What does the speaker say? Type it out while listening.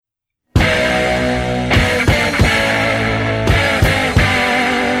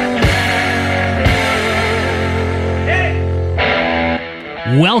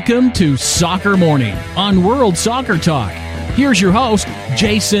Welcome to Soccer Morning on World Soccer Talk. Here's your host,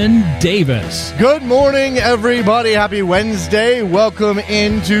 Jason Davis. Good morning, everybody. Happy Wednesday. Welcome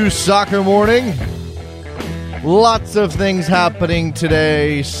into Soccer Morning. Lots of things happening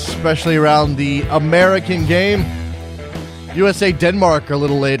today, especially around the American game. USA-Denmark a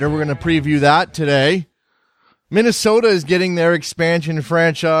little later. We're going to preview that today. Minnesota is getting their expansion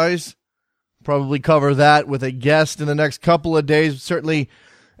franchise. Probably cover that with a guest in the next couple of days. Certainly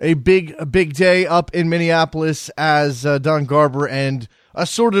a big day up in Minneapolis as Don Garber and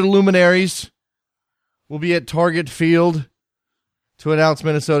assorted luminaries will be at Target Field to announce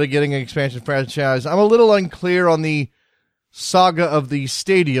Minnesota getting an expansion franchise. I'm a little unclear on the saga of the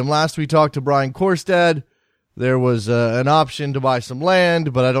stadium. Last we talked to Brian Korstad. There was an option to buy some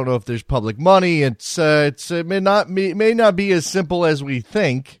land, but I don't know if there's public money. It may not be as simple as we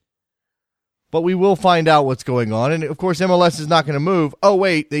think. But we will find out what's going on. And, of course, MLS is not going to move. Oh,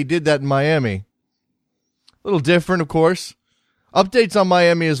 wait, they did that in Miami. A little different, of course. Updates on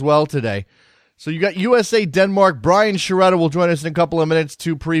Miami as well today. So you got USA-Denmark. Brian Sciaretta will join us in a couple of minutes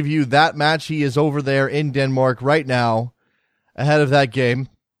to preview that match. He is over there in Denmark right now ahead of that game.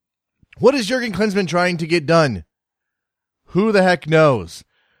 What is Jurgen Klinsmann trying to get done? Who the heck knows?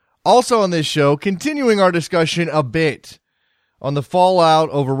 Also on this show, continuing our discussion a bit on the fallout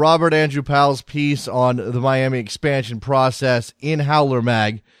over Robert Andrew Powell's piece on the Miami expansion process in Howler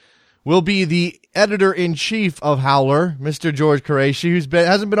Mag will be the editor-in-chief of Howler, Mr. George Quraishi, who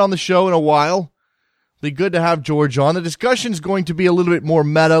hasn't been on the show in a while. Be good to have George on. The discussion's going to be a little bit more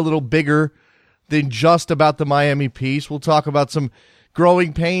meta, a little bigger than just about the Miami piece. We'll talk about some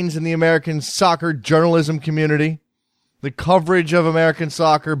growing pains in the American soccer journalism community, the coverage of American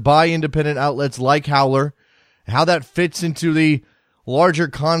soccer by independent outlets like Howler, how that fits into the larger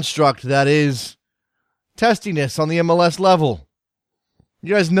construct that is testiness on the MLS level.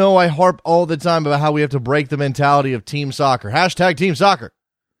 You guys know I harp all the time about how we have to break the mentality of team soccer. Hashtag team soccer.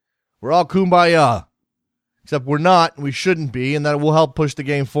 We're all kumbaya. Except we're not, and we shouldn't be, and that will help push the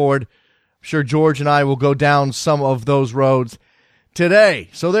game forward. I'm sure George and I will go down some of those roads today.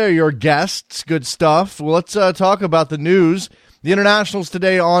 So there are your guests. Good stuff. Well, let's talk about the news. The internationals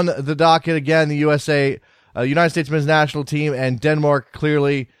today on the docket. Again, the United States men's national team and Denmark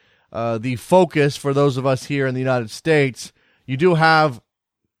clearly the focus for those of us here in the United States. You do have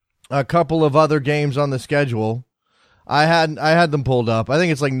a couple of other games on the schedule. I had them pulled up. I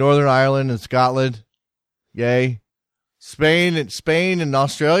think it's like Northern Ireland and Scotland. Yay. Spain and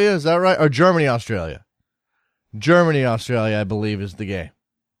Australia, is that right? Or Germany, Australia. Germany, Australia, I believe, is the game.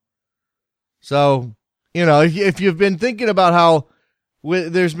 So, if you've been thinking about how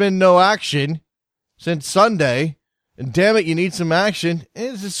there's been no action since Sunday, and damn it, you need some action.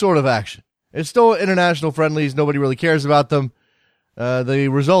 It's just sort of action. It's still international friendlies. Nobody really cares about them. The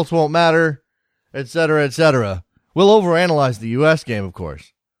results won't matter, etc., etc. We'll overanalyze the U.S. game, of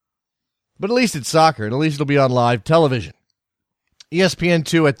course. But at least it's soccer, and at least it'll be on live television.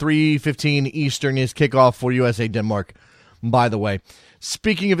 ESPN2 at 3:15 Eastern is kickoff for USA-Denmark, by the way.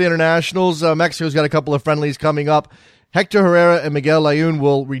 Speaking of internationals, Mexico's got a couple of friendlies coming up. Hector Herrera and Miguel Layún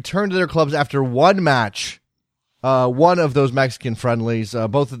will return to their clubs after one match, one of those Mexican friendlies.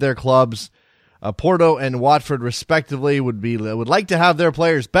 Both of their clubs, Porto and Watford respectively, would like to have their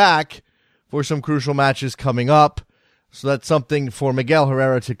players back for some crucial matches coming up. So that's something for Miguel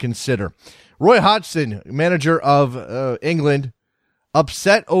Herrera to consider. Roy Hodgson, manager of England,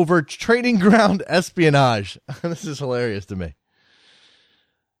 upset over training ground espionage. This is hilarious to me.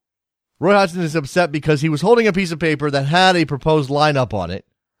 Roy Hodgson is upset because he was holding a piece of paper that had a proposed lineup on it.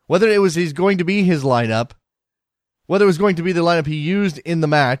 Whether it was going to be his lineup, whether it was going to be the lineup he used in the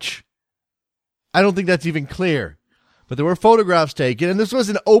match, I don't think that's even clear. But there were photographs taken, and this was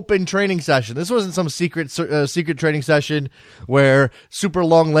an open training session. This wasn't some secret training session where super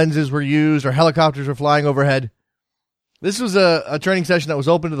long lenses were used or helicopters were flying overhead. This was a training session that was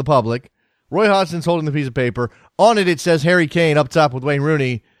open to the public. Roy Hodgson's holding the piece of paper. On it says Harry Kane up top with Wayne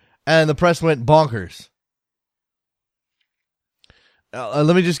Rooney. And the press went bonkers.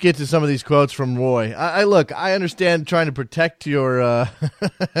 Let me just get to some of these quotes from Roy. I understand trying to protect your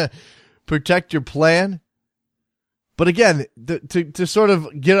protect your plan, but again, to sort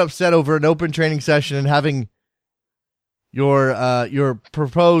of get upset over an open training session and having your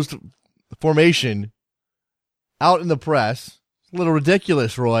proposed formation out in the press, it's a little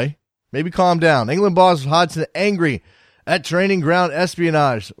ridiculous, Roy. Maybe calm down. England boss Hodgson angry at training ground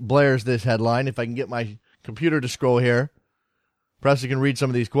espionage, blares this headline. If I can get my computer to scroll here, perhaps you can read some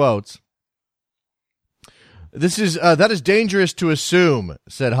of these quotes. That is dangerous to assume,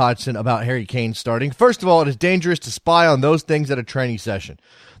 said Hodgson about Harry Kane starting. First of all, it is dangerous to spy on those things at a training session.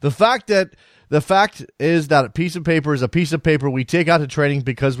 The fact is that a piece of paper is a piece of paper we take out to training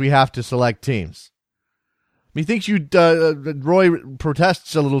because we have to select teams. Methinks Roy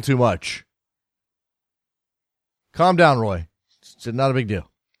protests a little too much. Calm down, Roy. It's not a big deal.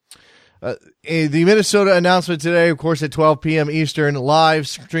 The Minnesota announcement today, of course, at 12 p.m. Eastern, live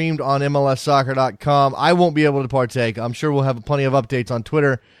streamed on MLSsoccer.com. I won't be able to partake. I'm sure we'll have plenty of updates on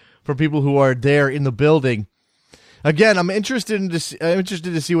Twitter for people who are there in the building. Again, I'm interested to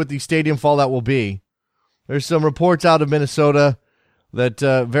see what the stadium fallout will be. There's some reports out of Minnesota that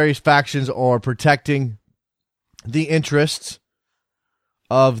various factions are protecting the interests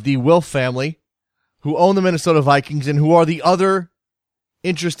of the Wilf family, who own the Minnesota Vikings and who are the other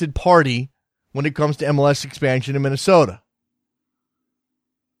interested party when it comes to MLS expansion in Minnesota.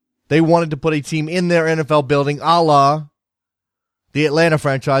 They wanted to put a team in their NFL building, a la the Atlanta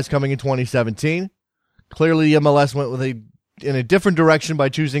franchise coming in 2017. Clearly, the MLS went in a different direction by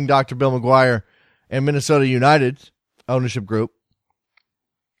choosing Dr. Bill McGuire and Minnesota United's ownership group.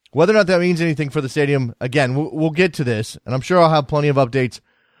 Whether or not that means anything for the stadium, again, we'll get to this, and I'm sure I'll have plenty of updates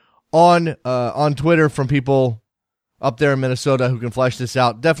on Twitter from people up there in Minnesota who can flesh this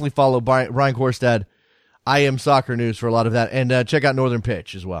out. Definitely follow Brian Korstad, I Am Soccer News, for a lot of that, and check out Northern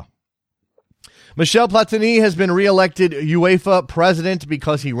Pitch as well. Michel Platini has been reelected UEFA president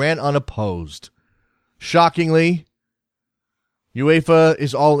because he ran unopposed. Shockingly, UEFA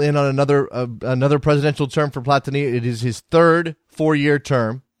is all in on another presidential term for Platini. It is his third 4-year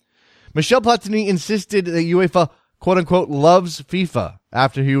term. Michel Platini insisted that UEFA, quote-unquote, loves FIFA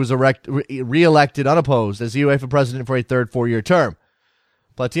after he was re-elected unopposed as the UEFA president for a third 4-year term.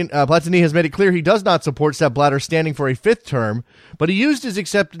 Platini has made it clear he does not support Sepp Blatter standing for a 5th term, but he used his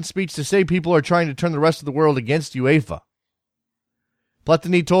acceptance speech to say people are trying to turn the rest of the world against UEFA.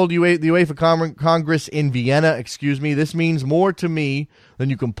 Platini told the UEFA Congress in Vienna, this means more to me than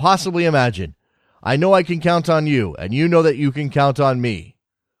you can possibly imagine. I know I can count on you, and you know that you can count on me.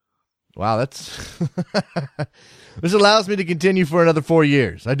 Wow, that's... This allows me to continue for another 4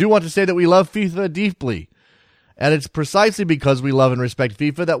 years. I do want to say that we love FIFA deeply, and it's precisely because we love and respect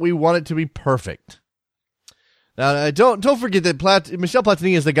FIFA that we want it to be perfect. Now, don't forget that Michel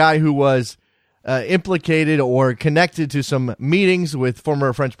Platini is the guy who was implicated or connected to some meetings with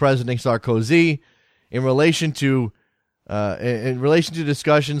former French President Sarkozy in relation to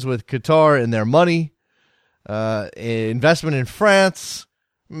discussions with Qatar and their money, investment in France.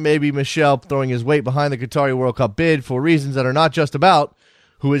 Maybe Michel throwing his weight behind the Qatari World Cup bid for reasons that are not just about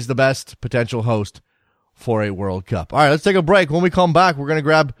who is the best potential host for a World Cup. All right, let's take a break. When we come back, we're going to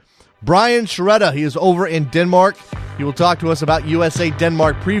grab Brian Sciaretta. He is over in Denmark. He will talk to us about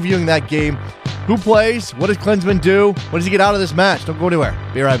USA-Denmark, previewing that game. Who plays? What does Klinsmann do? What does he get out of this match? Don't go anywhere.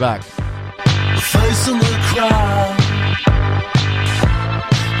 Be right back. Face in the crowd,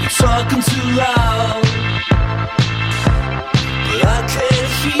 you're talking too loud, but I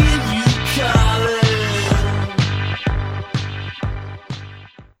can't hear you calling.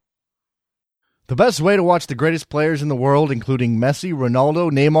 The best way to watch the greatest players in the world, including Messi, Ronaldo,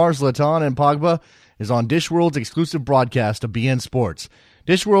 Neymar, Zlatan, and Pogba, is on Dishworld's exclusive broadcast of BN Sports.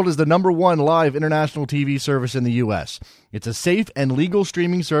 Dishworld is the #1 live international TV service in the U.S. It's a safe and legal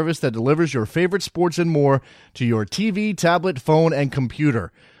streaming service that delivers your favorite sports and more to your TV, tablet, phone, and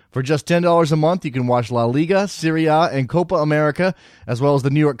computer. For just $10 a month, you can watch La Liga, Serie A, and Copa America, as well as the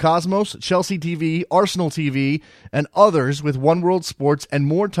New York Cosmos, Chelsea TV, Arsenal TV, and others with One World Sports and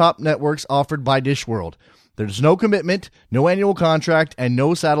more top networks offered by Dishworld. There's no commitment, no annual contract, and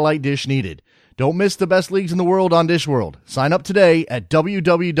no satellite dish needed. Don't miss the best leagues in the world on Dishworld. Sign up today at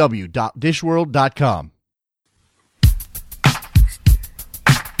www.dishworld.com.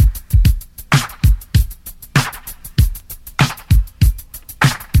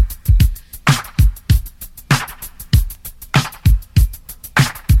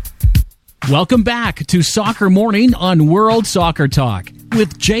 Welcome back to Soccer Morning on World Soccer Talk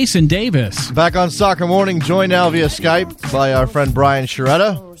with Jason Davis. Back on Soccer Morning, joined now via Skype by our friend Brian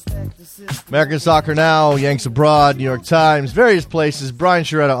Sciaretta. American Soccer Now, Yanks Abroad, New York Times, various places. Brian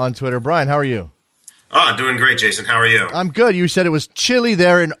Sciaretta on Twitter. Brian, how are you? Oh, doing great, Jason. How are you? I'm good. You said it was chilly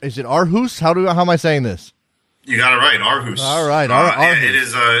there in, is it Aarhus? How am I saying this? You got it right, Aarhus. All right, Aarhus. It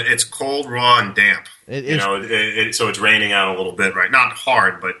is. It's cold, raw, and damp. So it's raining out a little bit, right? Not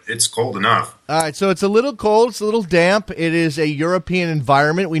hard, but it's cold enough. All right, so it's a little cold, it's a little damp. It is a European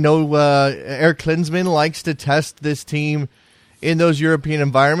environment. We know Eric Klinsmann likes to test this team in those European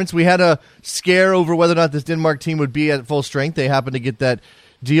environments. We had a scare over whether or not this Denmark team would be at full strength. They happened to get that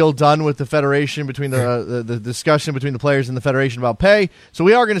deal done with the federation between the discussion between the players and the federation about pay. So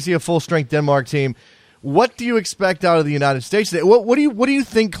we are going to see a full-strength Denmark team. What do you expect out of the United States today? What do you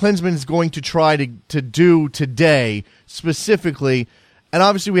think Klinsmann is going to try to do today specifically? And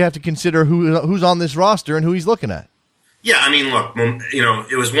obviously we have to consider who's on this roster and who he's looking at. Yeah, I mean, look,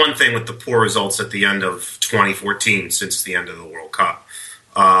 it was one thing with the poor results at the end of 2014 since the end of the World Cup.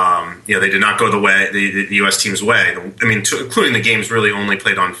 They did not go the U.S. team's way. Including the games really only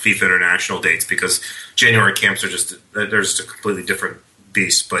played on FIFA international dates because January camps are they're just a completely different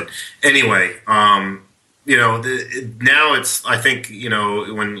beast. But anyway, now it's, I think,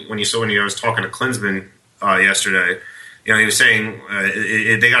 when I was talking to Klinsmann yesterday, he was saying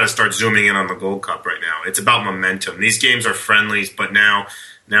they got to start zooming in on the Gold Cup right now. It's about momentum. These games are friendlies, but now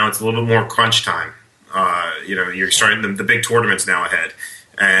it's a little bit more crunch time. You're starting the big tournaments now ahead,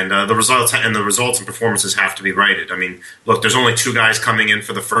 and the results and performances have to be righted. I mean, look, there's only 2 guys coming in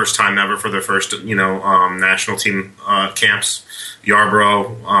for the first time ever for their first national team camps,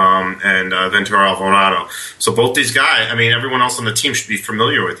 Yarbrough and Ventura Alvarado. So both these guys, everyone else on the team should be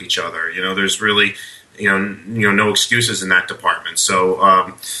familiar with each other. There's really no excuses in that department. So,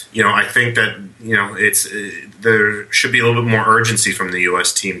 I think that, there should be a little bit more urgency from the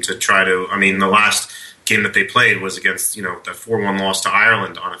U.S. team to try to, the last game that they played was against, that 4-1 loss to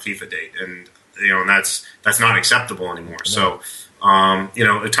Ireland on a FIFA date. And, and that's not acceptable anymore. No. So,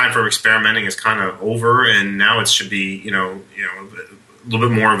 the time for experimenting is kind of over, and now it should be, a little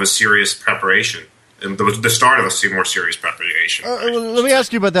bit more of a serious preparation. The start of a more serious preparation. Let me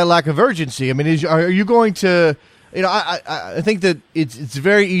ask you about that lack of urgency. Are you going to? I think that it's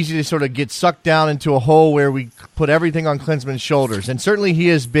very easy to sort of get sucked down into a hole where we put everything on Klinsmann's shoulders, and certainly he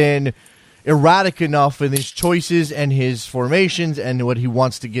has been erratic enough in his choices and his formations and what he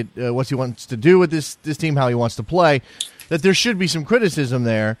wants to get, what he wants to do with this team, how he wants to play, that there should be some criticism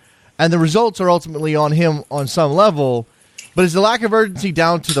there, and the results are ultimately on him on some level. But is the lack of urgency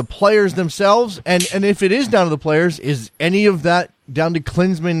down to the players themselves? And if it is down to the players, is any of that down to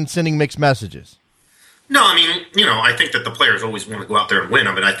Klinsmann sending mixed messages? No, I think that the players always want to go out there and win.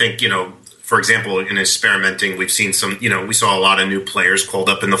 I think, for example, in experimenting, we've seen some, we saw a lot of new players called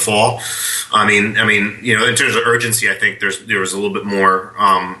up in the fall. In terms of urgency, I think there was a little bit more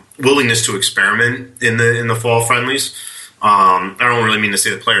willingness to experiment in the fall friendlies. I don't really mean to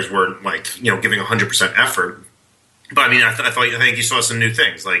say the players weren't giving 100% effort. But I think you saw some new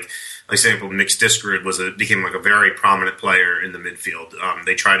things. Like example, Nick Stiskerud became a very prominent player in the midfield.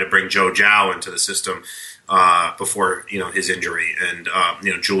 They tried to bring Joe Zhao into the system before his injury, and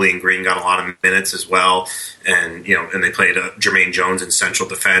Julian Green got a lot of minutes as well, and they played Jermaine Jones in central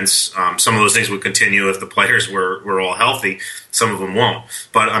defense. Some of those things would continue if the players were all healthy. Some of them won't.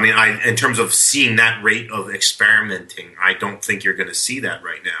 But in terms of seeing that rate of experimenting, I don't think you're going to see that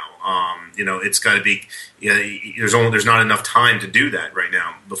right now. It's got to be. There's not enough time to do that right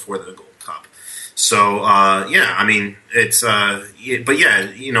now before the Gold Cup. So it's but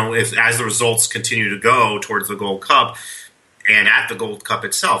if as the results continue to go towards the Gold Cup and at the Gold Cup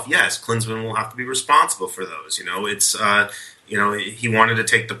itself, yes, Klinsmann will have to be responsible for those. He wanted to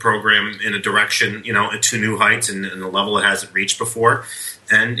take the program in a direction, to new heights and the level it hasn't reached before.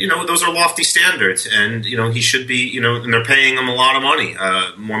 And, those are lofty standards. And, he should be, and they're paying him a lot of money,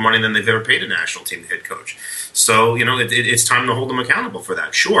 more money than they've ever paid a national team head coach. So, it's time to hold them accountable for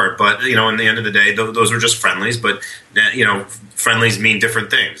that, sure. But, in the end of the day, those are just friendlies. But, friendlies mean different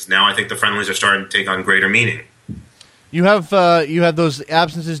things. Now I think the friendlies are starting to take on greater meaning. You have those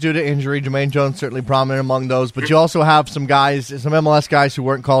absences due to injury. Jermaine Jones certainly prominent among those, but you also have some MLS guys who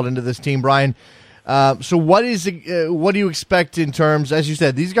weren't called into this team, Brian. So what do you expect in terms, as you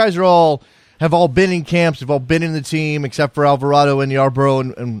said, these guys have all been in camps, have all been in the team, except for Alvarado and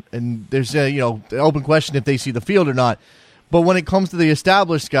Yarbrough, and there's an open question if they see the field or not. But when it comes to the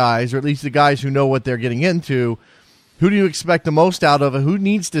established guys, or at least the guys who know what they're getting into, who do you expect the most out of, and who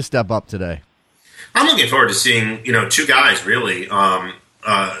needs to step up today? I'm looking forward to seeing, 2 guys really.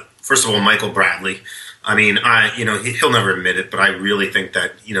 First of all, Michael Bradley. He'll never admit it, but I really think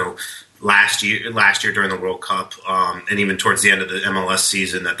that, last year during the World Cup, and even towards the end of the MLS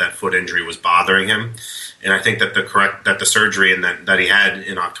season, that foot injury was bothering him. And I think that the surgery and that he had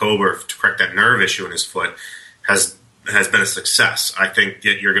in October to correct that nerve issue in his foot has been a success. I think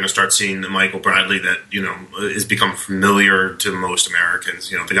that you're going to start seeing the Michael Bradley that, has become familiar to most Americans,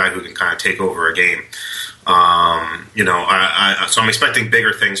 the guy who can kind of take over a game. So I'm expecting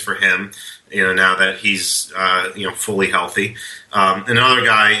bigger things for him, now that he's, fully healthy. Another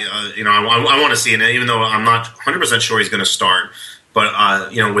guy, I want to see, and even though I'm not 100% sure he's going to start,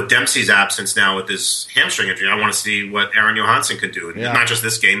 But with Dempsey's absence now with his hamstring injury, I want to see what Aaron Johansson could do, and not just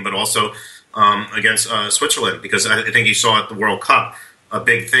this game, but also against Switzerland, because I think you saw at the World Cup a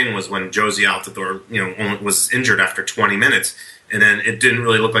big thing was when Josie Altidore was injured after 20 minutes, and then it didn't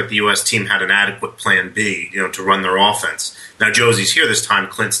really look like the U.S. team had an adequate plan B, to run their offense. Now Josie's here this time,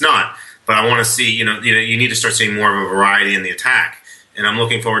 Clint's not, but I want to see you need to start seeing more of a variety in the attack. And I'm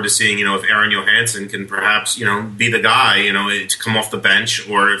looking forward to seeing, if Aaron Johansson can perhaps, be the guy, to come off the bench,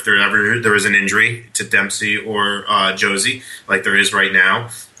 or if there is an injury to Dempsey or Josie, like there is right now,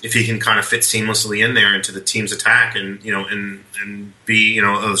 if he can kind of fit seamlessly in there into the team's attack and be,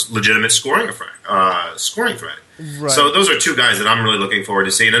 a legitimate scoring threat. Right. So those are two guys that I'm really looking forward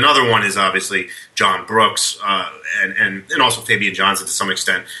to seeing. Another one is obviously John Brooks and also Fabian Johnson to some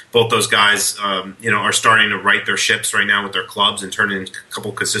extent. Both those guys, are starting to right their ships right now with their clubs and turn in a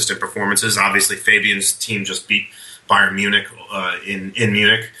couple consistent performances. Obviously, Fabian's team just beat Bayern Munich in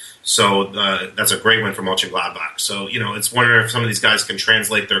Munich. So that's a great win for Mönchengladbach. So, it's wondering if some of these guys can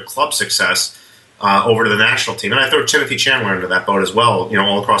translate their club success over to the national team. And I throw Timothy Chandler into that boat as well,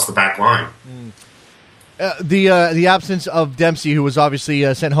 all across the back line. The absence of Dempsey, who was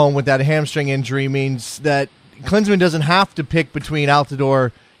obviously sent home with that hamstring injury, means that Klinsmann doesn't have to pick between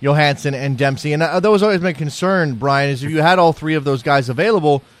Altidore, Johansson, and Dempsey. And that was always my concern, Brian, is if you had all three of those guys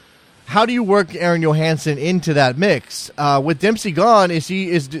available, how do you work Aaron Johansson into that mix? With Dempsey gone, is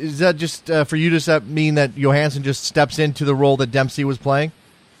that just for you? Does that mean that Johansson just steps into the role that Dempsey was playing?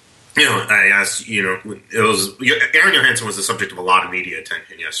 I asked, Aaron Johansson was the subject of a lot of media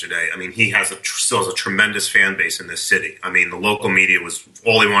attention yesterday. I mean, he still has a tremendous fan base in this city. I mean, the local media was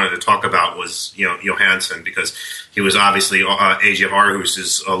all he wanted to talk about was, Johansson, because he was obviously AJ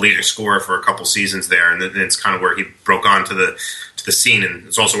Harhus's leading scorer for a couple seasons there, and it's kind of where he broke onto the scene, and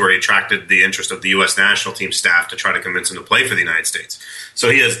it's also where he attracted the interest of the U.S. national team staff to try to convince him to play for the United States. So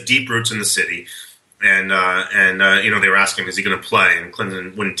he has deep roots in the city. And they were asking him, is he going to play? And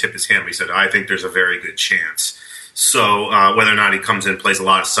Clinton wouldn't tip his hand. He said, I think there's a very good chance. So whether or not he comes in and plays a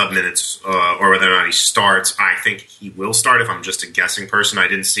lot of sub minutes or whether or not he starts, I think he will start if I'm just a guessing person. I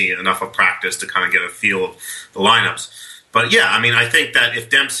didn't see enough of practice to kind of get a feel of the lineups. But, yeah, I mean, I think that if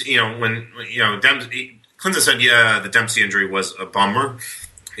Dempsey, Clinton said, the Dempsey injury was a bummer.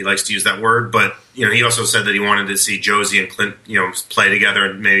 He likes to use that word, but he also said that he wanted to see Josie and Clint, play together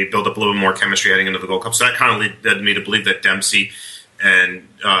and maybe build up a little more chemistry heading into the Gold Cup. So that kind of led me to believe that Dempsey and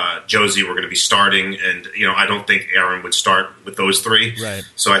Josie were going to be starting, and I don't think Aaron would start with those three. Right.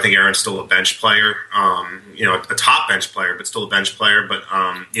 So I think Aaron's still a bench player, a top bench player, but still a bench player. But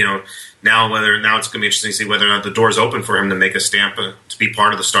now it's going to be interesting to see whether or not the door's open for him to make a stamp to be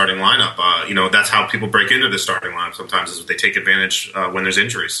part of the starting lineup. That's how people break into the starting lineup sometimes, is they take advantage when there's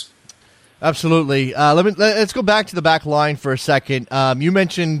injuries. Absolutely. Let's go back to the back line for a second. You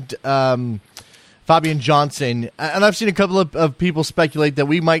mentioned Fabian Johnson, and I've seen a couple of people speculate that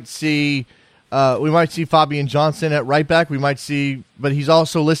we might see Fabian Johnson at right back. But he's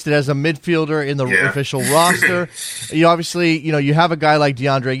also listed as a midfielder in the official roster. You obviously, you have a guy like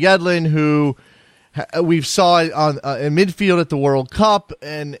DeAndre Yedlin, who we've saw on in midfield at the World Cup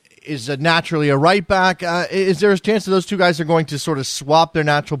and is naturally a right back. Is there a chance that those two guys are going to sort of swap their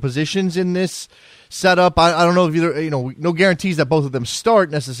natural positions in this setup? I don't know if either, no guarantees that both of them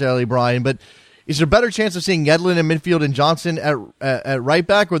start necessarily, Brian, but is there a better chance of seeing Yedlin in midfield and Johnson at right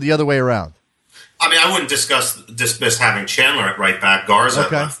back, or the other way around? I mean, I wouldn't dismiss having Chandler at right back, Garza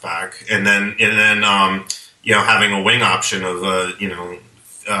at left back, and then having a wing option of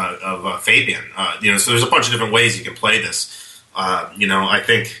Fabian. So there's a bunch of different ways you can play this. I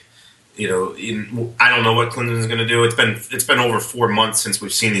think I don't know what Clinton's going to do. It's been over 4 months since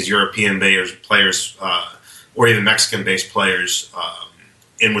we've seen these European players or even Mexican based players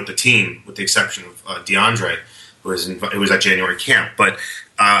in with the team, with the exception of DeAndre, who was at January camp. But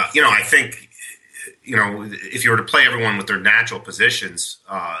I think. If you were to play everyone with their natural positions,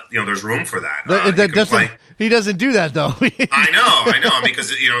 there's room for that. He doesn't do that, though. I know, because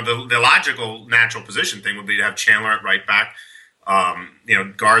the logical natural position thing would be to have Chandler at right back,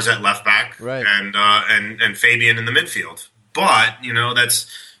 Garza at left back, right, and Fabian in the midfield. But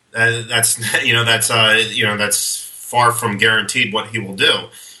that's far from guaranteed what he will do.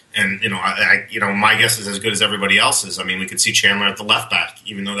 And my guess is as good as everybody else's. I mean, we could see Chandler at the left back,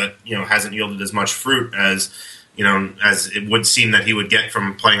 even though that hasn't yielded as much fruit as it would seem that he would get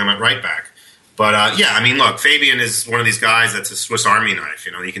from playing him at right back. But yeah, I mean, look, Fabian is one of these guys that's a Swiss Army knife.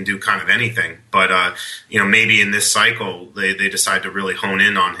 He can do kind of anything. But maybe in this cycle they decide to really hone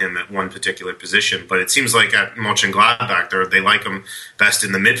in on him at one particular position. But it seems like at Mönchengladbach they like him best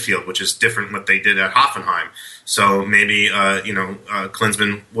in the midfield, which is different from what they did at Hoffenheim. So maybe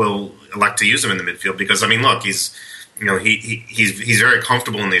Klinsmann will elect to use him in the midfield because I mean, look, he's very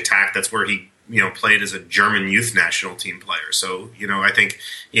comfortable in the attack. That's where he played as a German youth national team player. So, I think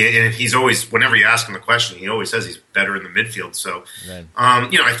he's always, whenever you ask him the question, he always says he's better in the midfield. So, right.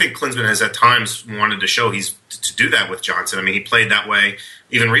 I think Klinsmann has at times wanted to show he's to do that with Johnson. I mean, he played that way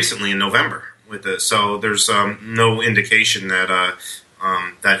even recently in November so there's no indication that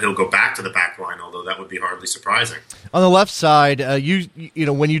he'll go back to the back line, although that would be hardly surprising. On the left side,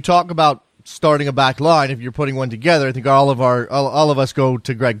 when you talk about starting a back line, if you're putting one together, I think all of us go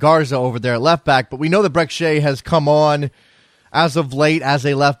to Greg Garza over there at left back. But we know that Breck Shea has come on as of late as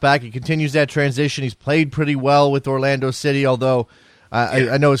a left back. He continues that transition. He's played pretty well with Orlando City, although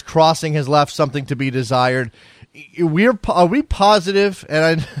I know his crossing has left something to be desired. Are we positive?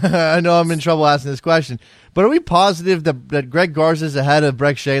 And I know I'm in trouble asking this question, but are we positive that Greg Garza is ahead of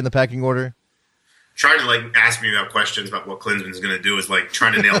Breck Shea in the pecking order? Trying to ask me about questions about what Klinsmann's going to do is like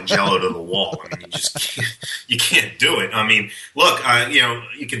trying to nail Jello to the wall. I mean, you can't do it. I mean, look,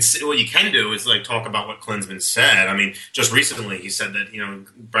 you can see, what you can do is talk about what Klinsmann said. I mean, just recently he said that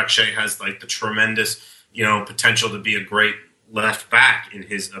Breck Shea has the tremendous potential to be a great left back in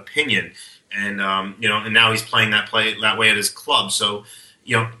his opinion, and and now he's playing that way at his club. So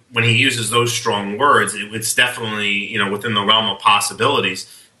when he uses those strong words, it's definitely within the realm of possibilities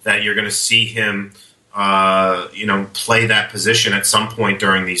that you're going to see him, play that position at some point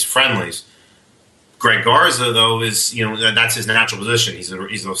during these friendlies. Greg Garza, though, is that's his natural position. He's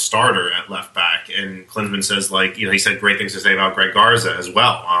a starter at left back, and Klinsmann says he said great things to say about Greg Garza as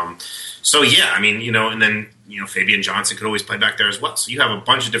well. So yeah, I mean and then Fabian Johnson could always play back there as well. So you have a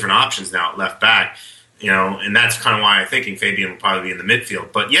bunch of different options now at left back, and that's kind of why I'm thinking Fabian will probably be in the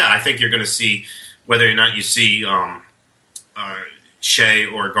midfield. But yeah, I think you're going to see whether or not you see Shea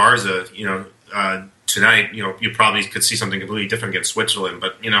or Garza, tonight, you probably could see something completely different against Switzerland.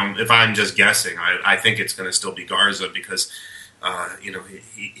 But, if I'm just guessing, I think it's going to still be Garza because,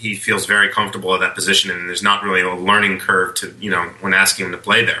 he feels very comfortable at that position and there's not really a learning curve to, when asking him to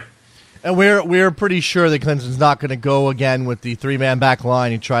play there. And we're pretty sure that Klinsmann's not going to go again with the three-man back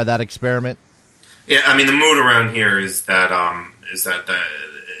line and try that experiment. Yeah, I mean, the mood around here is that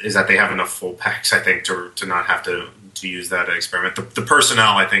they have enough full backs, I think, to not have to use that experiment. The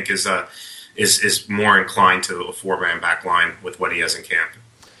personnel, I think, is more inclined to a four-man back line with what he has in camp.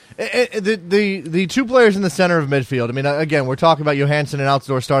 The two players in the center of midfield, I mean, again, we're talking about Johansson and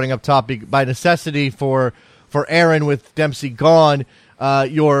Altidore starting up top by necessity for Aaron with Dempsey gone.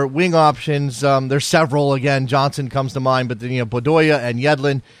 Your wing options, there's several. Again, Johnson comes to mind, but then Bedoya and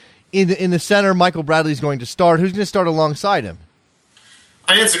Yedlin. In the center, Michael Bradley's going to start. Who's going to start alongside him?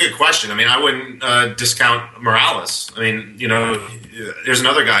 I think it's a good question. I mean, I wouldn't discount Morales. I mean, there's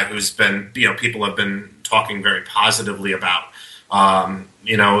another guy who's been, people have been talking very positively about,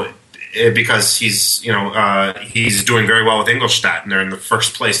 because he's doing very well with Ingolstadt, and they're in the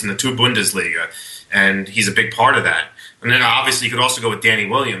first place in the 2 Bundesliga, and he's a big part of that. And then obviously you could also go with Danny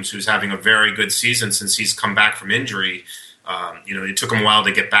Williams, who's having a very good season since he's come back from injury. It took him a while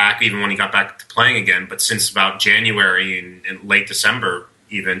to get back, even when he got back to playing again. But since about January and late December,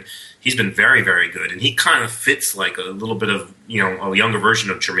 even, he's been very, very good. And he kind of fits like a little bit of, a younger version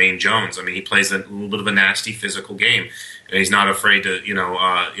of Jermaine Jones. I mean, he plays a little bit of a nasty physical game. And he's not afraid to,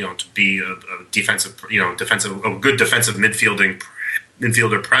 to be a good defensive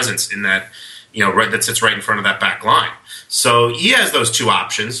midfielder presence in that, that sits right in front of that back line. So he has those two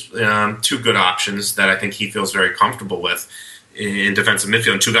options, two good options that I think he feels very comfortable with in defensive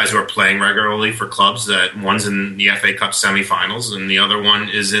midfield. And two guys who are playing regularly for clubs. That one's in the FA Cup semifinals, and the other one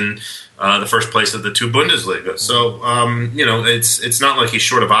is in the first place of the 2 Bundesliga. So it's not like he's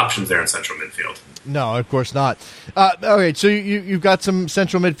short of options there in central midfield. No, of course not. Okay, so you've got some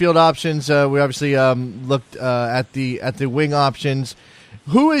central midfield options. We obviously looked at the wing options.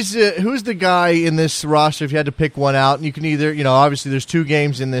 Who's the guy in this roster if you had to pick one out? And you can either, obviously there's 2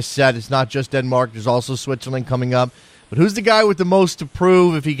 games in this set. It's not just Denmark. There's also Switzerland coming up. But who's the guy with the most to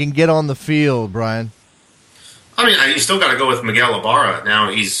prove if he can get on the field, Brian? I mean, you still got to go with Miguel Ibarra. Now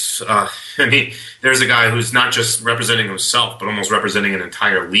he's, there's a guy who's not just representing himself, but almost representing an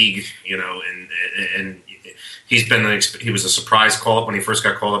entire league, and he was a surprise call-up when he first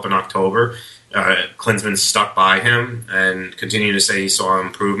got called up in October. Klinsmann stuck by him and continued to say he saw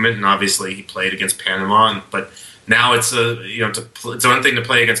improvement, and obviously he played against Panama. But Now it's it's one thing to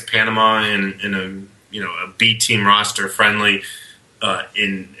play against Panama in a B team roster friendly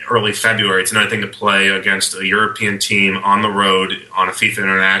in early February. It's another thing to play against a European team on the road on a FIFA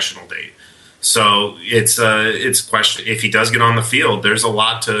international date. So it's a question. If he does get on the field, there's a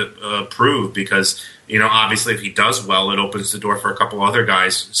lot to prove because obviously if he does well, it opens the door for a couple other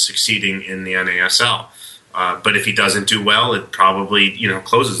guys succeeding in the NASL. But if he doesn't do well, it probably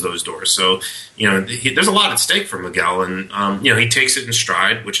closes those doors. So there's a lot at stake for Miguel, and he takes it in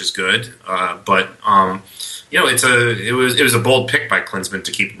stride, which is good. But it was a bold pick by Klinsmann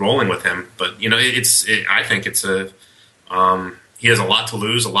to keep rolling with him. But I think it's he has a lot to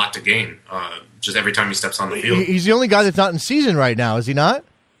lose, a lot to gain. Just every time he steps on the field, he's the only guy that's not in season right now, is he not?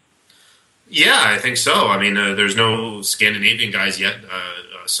 Yeah, I think so. I mean, there's no Scandinavian guys yet.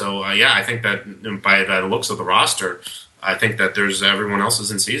 I think that by the looks of the roster, I think that there's everyone else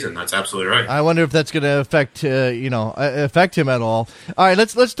is in season. That's absolutely right. I wonder if that's going to affect him at all. All right,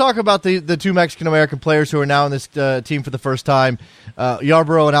 let's talk about the two Mexican American players who are now in this team for the first time,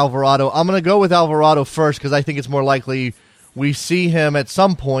 Yarbrough and Alvarado. I'm going to go with Alvarado first because I think it's more likely we see him at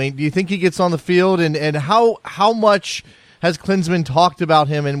some point. Do you think he gets on the field, and how much has Klinsmann talked about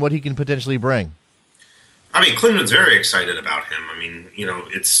him and what he can potentially bring? I mean, Klinsmann's very excited about him. I mean,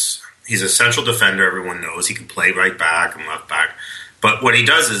 he's a central defender. Everyone knows he can play right back and left back. But what he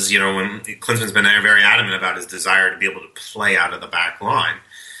does is, when Klinsmann's been very adamant about his desire to be able to play out of the back line.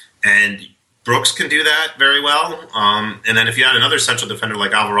 And Brooks can do that very well. And then if you add another central defender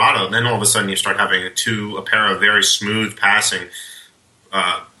like Alvarado, then all of a sudden you start having a pair of very smooth passing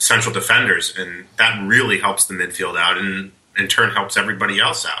central defenders. And that really helps the midfield out and in turn helps everybody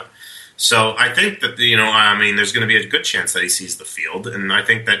else out. So I think that, there's going to be a good chance that he sees the field. And I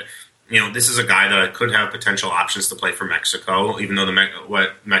think that, this is a guy that could have potential options to play for Mexico, even though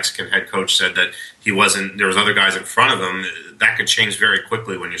what Mexican head coach said that he wasn't, there was other guys in front of him. That could change very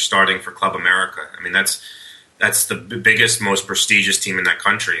quickly when you're starting for Club America. I mean, that's the biggest, most prestigious team in that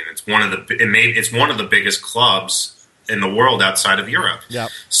country. And it's one of the biggest clubs in the world outside of Europe. Yep.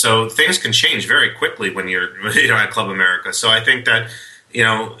 So things can change very quickly when you're at Club America. So I think that,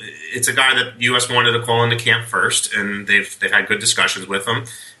 it's a guy that the U.S. wanted to call into camp first, and they've had good discussions with him.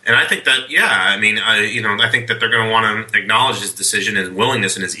 And I think that, I think that they're going to want to acknowledge his decision, his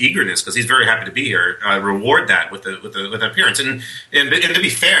willingness, and his eagerness because he's very happy to be here. Reward that with an appearance. And to be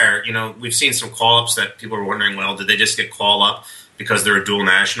fair, we've seen some call-ups that people are wondering, well, did they just get called up because they're a dual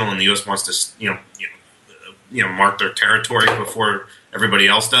national and the U.S. wants to, mark their territory before everybody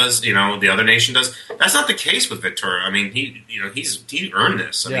else does, the other nation does. That's not the case with Victor. I mean, he earned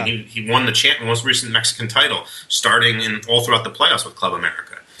this. I mean, he won the most recent Mexican title, starting all throughout the playoffs with Club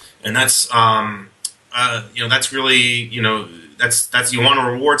America, and that's that's really that's you want to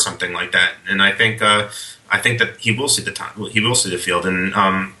reward something like that, and I think that he will see the time, he will see the field,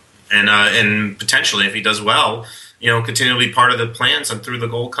 and potentially if he does well, continue to be part of the plans and through the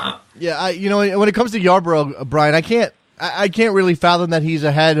Gold Cup. Yeah, when it comes to Yarbrough, Brian, I can't really fathom that he's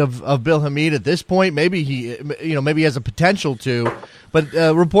ahead of Bill Hamid at this point. Maybe maybe he has a potential to, but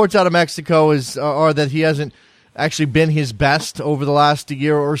reports out of Mexico are that he hasn't actually been his best over the last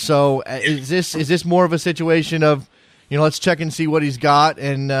year or so. Is this more of a situation of let's check and see what he's got,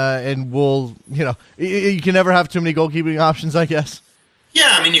 and we'll you can never have too many goalkeeping options, I guess. Yeah,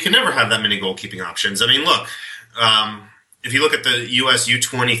 I mean you can never have that many goalkeeping options. I mean, look. If you look at the U.S.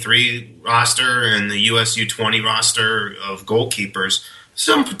 U23 roster and the U.S. U20 roster of goalkeepers,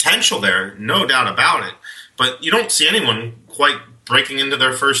 some potential there, no doubt about it. But you don't see anyone quite breaking into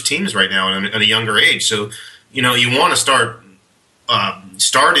their first teams right now at a younger age. So, you want to start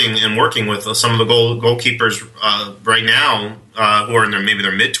starting and working with some of the goalkeepers right now who are in their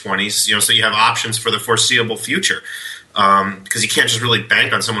mid-20s, so you have options for the foreseeable future. Because you can't just really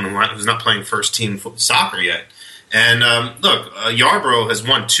bank on someone who's not playing first-team soccer yet. And look, Yarbrough has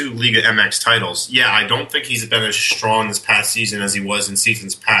won 2 Liga MX titles. Yeah, I don't think he's been as strong this past season as he was in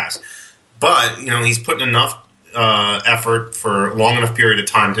seasons past. But, he's put enough effort for a long enough period of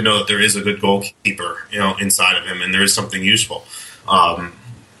time to know that there is a good goalkeeper, inside of him, and there is something useful. Can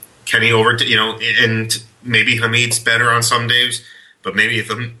he and maybe Hamid's better on some days, but maybe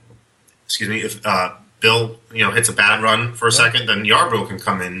if Bill, hits a bad run for a second, then Yarbrough can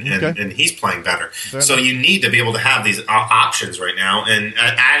come in and he's playing better. So you need to be able to have these options right now. And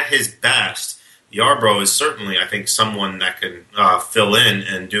at his best, Yarbrough is certainly, I think, someone that can fill in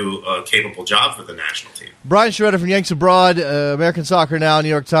and do a capable job for the national team. Brian Sciaretta from Yanks Abroad, American Soccer Now, New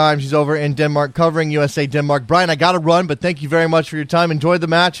York Times. He's over in Denmark covering USA Denmark. Brian, I got to run, but thank you very much for your time. Enjoy the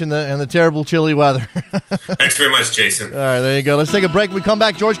match and the terrible chilly weather. Thanks very much, Jason. All right, there you go. Let's take a break. When we come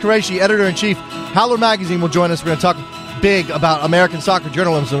back, George Quraishi, editor-in-chief, Howler Magazine, will join us. We're going to talk big about American soccer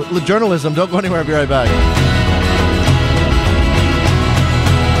journalism. Don't go anywhere. I'll be right back.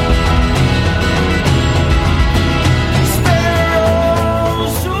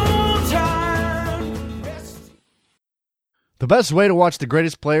 The best way to watch the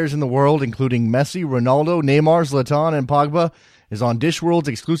greatest players in the world, including Messi, Ronaldo, Neymar, Zlatan, and Pogba, is on Dishworld's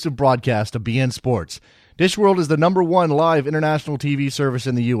exclusive broadcast of BN Sports. Dishworld is the #1 live international TV service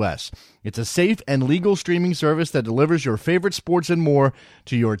in the U.S. It's a safe and legal streaming service that delivers your favorite sports and more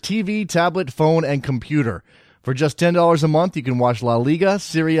to your TV, tablet, phone, and computer. For just $10 a month, you can watch La Liga,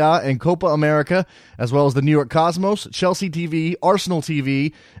 Serie A, and Copa America, as well as the New York Cosmos, Chelsea TV, Arsenal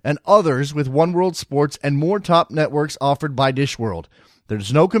TV, and others with One World Sports and more top networks offered by Dishworld.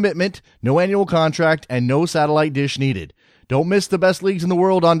 There's no commitment, no annual contract, and no satellite dish needed. Don't miss the best leagues in the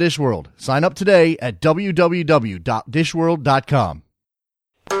world on Dishworld. Sign up today at www.dishworld.com.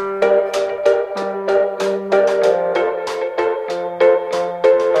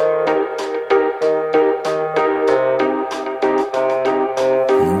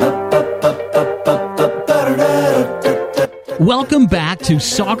 Welcome back to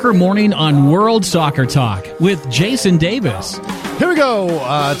Soccer Morning on World Soccer Talk with Jason Davis. Here we go,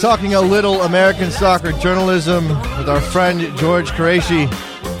 talking a little American soccer journalism with our friend George Quraishi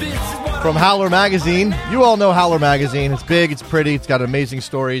from Howler Magazine. You all know Howler Magazine. It's big, it's pretty, it's got amazing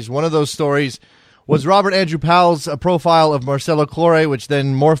stories. One of those stories was Robert Andrew Powell's profile of Marcelo Claure, which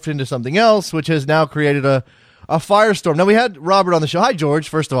then morphed into something else, which has now created a firestorm. Now, we had Robert on the show. Hi, George.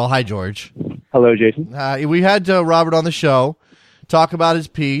 First of all, hi, George. Hello, Jason. We had Robert on the show, talk about his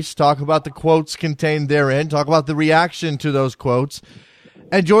piece, talk about the quotes contained therein, talk about the reaction to those quotes.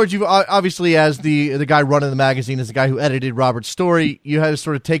 And, George, you obviously, as the guy running the magazine, as the guy who edited Robert's story, you had to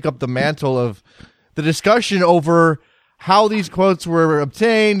sort of take up the mantle of the discussion over how these quotes were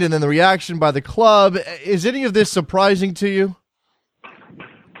obtained and then the reaction by the club. Is any of this surprising to you?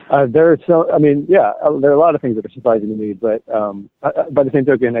 There are a lot of things that are surprising to me, but by the same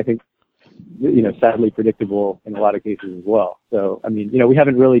token, I think, sadly predictable in a lot of cases as well. So, we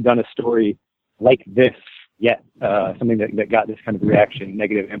haven't really done a story like this yet, something that got this kind of reaction,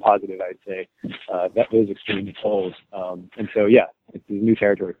 negative and positive, I'd say, that those extreme polls. And so, yeah, it's new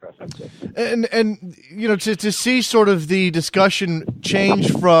territory for us, I'd say. And to see sort of the discussion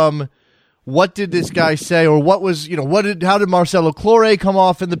change from what did this guy say, or what was, how did Marcelo Claure come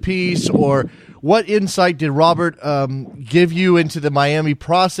off in the piece, or what insight did Robert give you into the Miami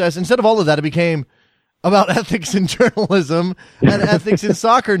process? Instead of all of that, it became about ethics in journalism and ethics in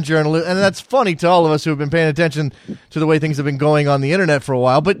soccer and journalism. And that's funny to all of us who have been paying attention to the way things have been going on the internet for a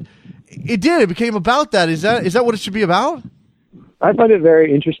while. But it became about that. Is that what it should be about? I find it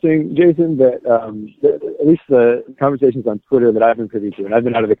very interesting, Jason, that at least the conversations on Twitter that I've been privy to, and I've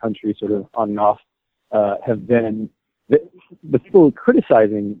been out of the country sort of on and off, have been the people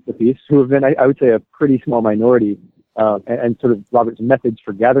criticizing the piece, who have been, I would say, a pretty small minority, and sort of Robert's methods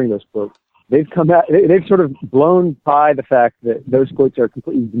for gathering those quotes. They've sort of blown by the fact that those quotes are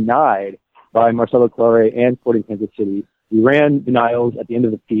completely denied by Marcelo Claure and Sporting Kansas City. We ran denials at the end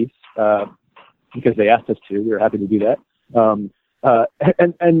of the piece because they asked us to. We were happy to do that. And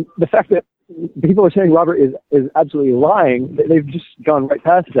the fact that people are saying Robert is absolutely lying, they've just gone right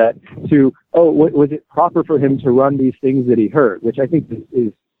past that to, was it proper for him to run these things that he heard, which I think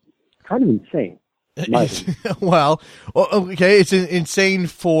is kind of insane. Well, okay, it's insane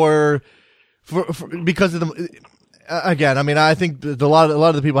for because of the. Again, I think a lot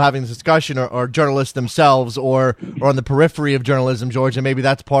of the people having this discussion are journalists themselves, or on the periphery of journalism, George, and maybe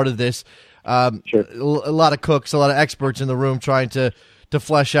that's part of this. Sure. A lot of cooks, a lot of experts in the room trying to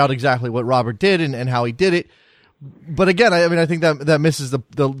flesh out exactly what Robert did and how he did it. But again, I think that misses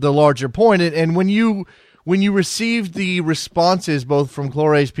the larger point. And when you received the responses both from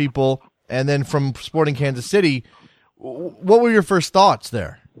Claure's people and then from Sporting Kansas City, what were your first thoughts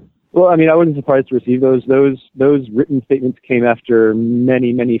there? Well, I wasn't surprised to receive those. Those written statements came after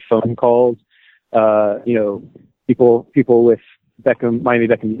many, many phone calls. People with Miami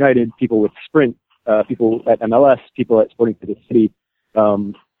Beckham United, people with Sprint, people at MLS, people at Sporting Kansas City,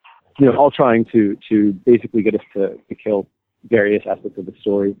 all trying to basically get us to kill various aspects of the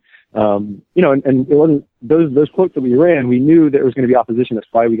story. And it wasn't those quotes that we ran. We knew there was going to be opposition. That's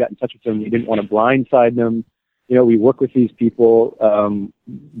why we got in touch with them. We didn't want to blindside them. we work with these people,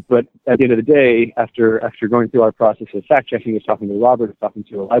 but at the end of the day, after going through our process of fact checking, of talking to Robert, of talking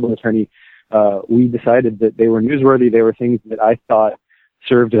to a libel attorney, we decided that they were newsworthy. They were things that I thought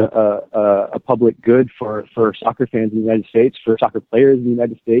served a public good for soccer fans in the United States, for soccer players in the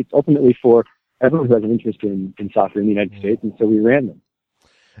United States, ultimately for everyone who has an interest in soccer in the United States, and so we ran them.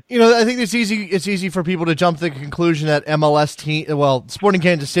 I think it's easy for people to jump to the conclusion that Sporting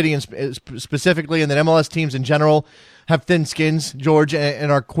Kansas City specifically, and that MLS teams in general have thin skins, George,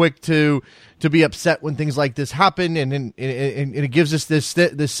 and are quick to be upset when things like this happen, and it gives us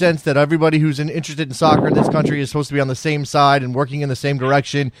this sense that everybody who's interested in soccer in this country is supposed to be on the same side and working in the same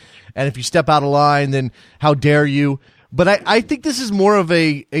direction, and if you step out of line, then how dare you? But I think this is more of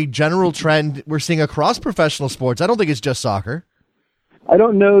a general trend we're seeing across professional sports. I don't think it's just soccer. I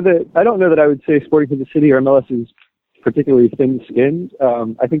don't know that I would say Sporting Kansas City or MLS is particularly thin-skinned.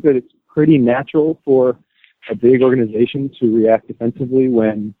 I think that it's pretty natural for a big organization to react defensively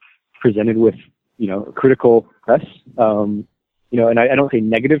when presented with, critical press. And I don't say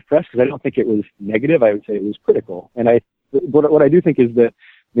negative press because I don't think it was negative. I would say it was critical. And what I do think is that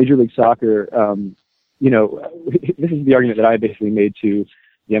Major League Soccer, this is the argument that I basically made to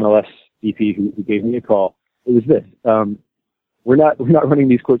the MLS VP who gave me a call. It was this. We're not running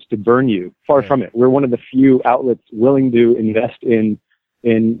these quotes to burn you. Far from it. We're one of the few outlets willing to invest in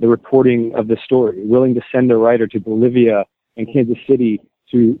the reporting of the story, willing to send a writer to Bolivia and Kansas City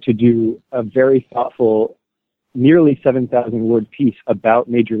to do a very thoughtful, nearly 7,000 word piece about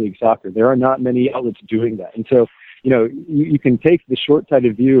Major League Soccer. There are not many outlets doing that. And so, you can take the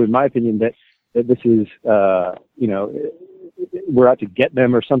short-sighted view, in my opinion, that this is, we're out to get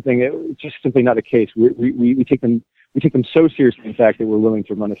them or something. It's just simply not the case. We take them so seriously, in fact, that we're willing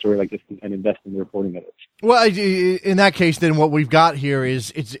to run a story like this and invest in the reporting of it. Well, in that case, then what we've got here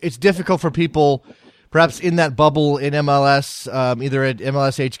is it's difficult for people, perhaps in that bubble in MLS, either at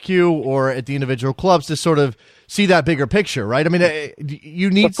MLS HQ or at the individual clubs, to sort of see that bigger picture, right? I mean, you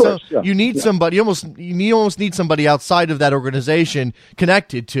need somebody. You almost need somebody outside of that organization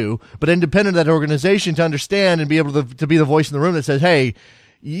connected to, but independent of that organization, to understand and be able to be the voice in the room that says, hey,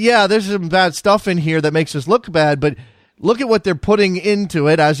 yeah, there's some bad stuff in here that makes us look bad, but look at what they're putting into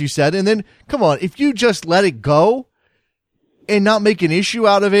it, as you said. And then, come on, if you just let it go and not make an issue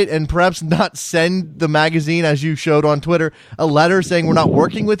out of it, and perhaps not send the magazine, as you showed on Twitter, a letter saying we're not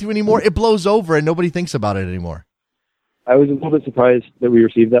working with you anymore, it blows over and nobody thinks about it anymore. I was a little bit surprised that we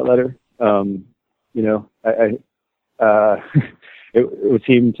received that letter. It would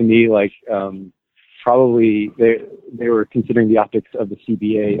seem to me like probably they were considering the optics of the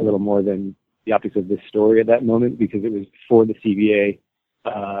CBA a little more than the optics of this story at that moment, because it was before the CBA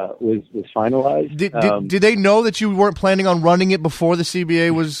was finalized. Did they know that you weren't planning on running it before the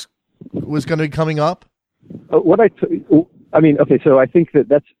CBA was going to be coming up? So I think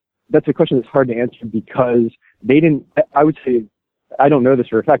that's a question that's hard to answer, because they didn't. I would say, I don't know this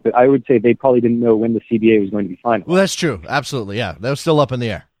for a fact, but I would say they probably didn't know when the CBA was going to be finalized. Well, that's true. Absolutely, yeah. That was still up in the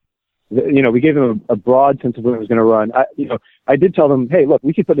air. We gave them a broad sense of when it was going to run. I did tell them, hey, look,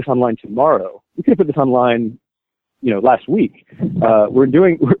 we could put this online tomorrow. We could put this online, last week. We're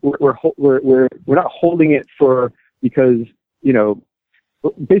not holding it because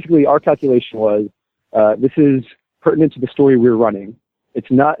basically our calculation was this is pertinent to the story we're running.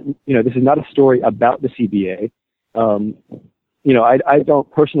 It's not, this is not a story about the CBA. I don't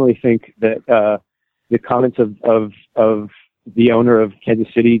personally think that the comments of the owner of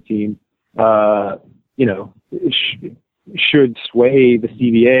Kansas City team, should sway the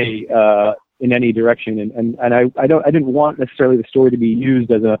CBA in any direction. And I didn't want necessarily the story to be used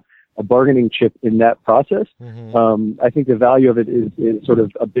as a bargaining chip in that process. Mm-hmm. I think the value of it is sort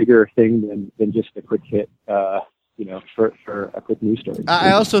of a bigger thing than just a quick hit. For a quick news story.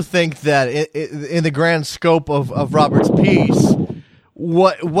 I also think that in the grand scope of Robert's piece,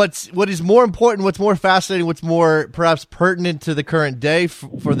 what is more important, what's more fascinating, what's more perhaps pertinent to the current day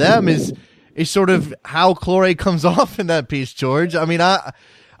for them is sort of how Quraishi comes off in that piece, George. I mean,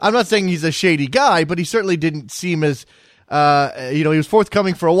 I'm not saying he's a shady guy, but he certainly didn't seem as he was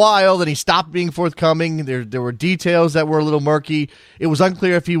forthcoming for a while, then he stopped being forthcoming. There were details that were a little murky. It was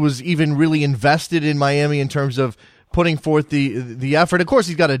unclear if he was even really invested in Miami in terms of putting forth the effort. Of course,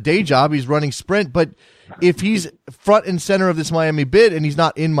 he's got a day job. He's running Sprint, but if he's front and center of this Miami bid and he's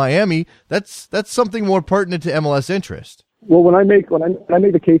not in Miami, that's something more pertinent to MLS interest. Well, when I make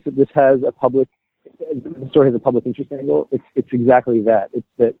the case that the story has a public interest angle, it's exactly that. It's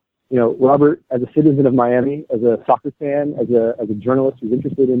that, Robert, as a citizen of Miami, as a soccer fan, as a journalist who's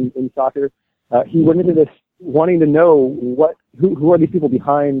interested in soccer, he went into this wanting to know who are these people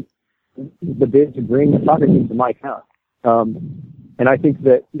behind the bid to bring the soccer team to my town. And I think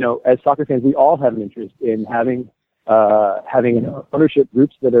that, as soccer fans, we all have an interest in having ownership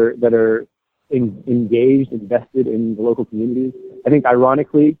groups that are engaged, invested in the local communities. I think,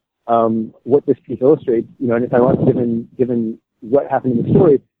 ironically, what this piece illustrates, and it's ironic given what happened in the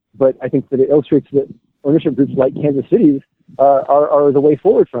story, but I think that it illustrates that ownership groups like Kansas City's are the way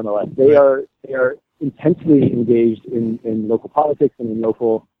forward for MLS. They are intensely engaged in local politics and in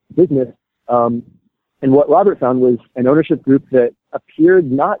local business. And what Robert found was an ownership group that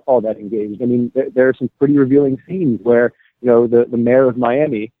appeared not all that engaged. I mean, there are some pretty revealing scenes where, the mayor of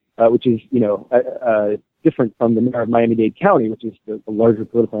Miami, which is, different from the mayor of Miami-Dade County, which is the larger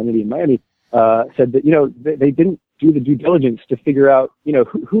political entity in Miami, said that, they didn't do the due diligence to figure out,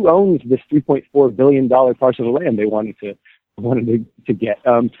 who owns this $3.4 billion parcel of land they wanted to get.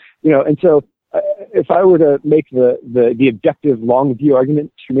 And so if I were to make the objective long view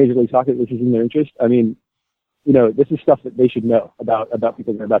argument to Major League Soccer, this is in their interest. I mean, this is stuff that they should know about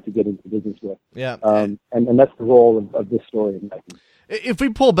people they're about to get into business with. Yeah. And that's the role of this story, in my opinion. If we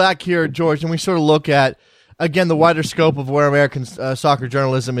pull back here, George, and we sort of look at, again, the wider scope of where American soccer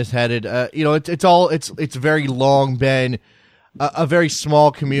journalism is headed, it's very long been a very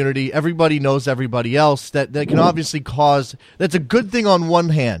small community. Everybody knows everybody else. That can obviously cause. That's a good thing on one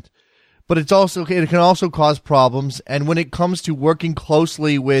hand, but it can also cause problems. And when it comes to working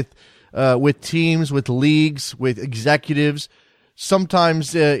closely with teams, with leagues, with executives,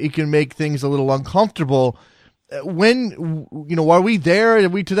 sometimes it can make things a little uncomfortable. When, are we there? Are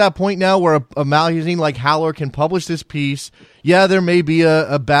we to that point now where a magazine like Howler can publish this piece? Yeah, there may be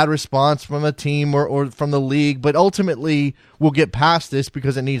a bad response from a team or from the league, but ultimately we'll get past this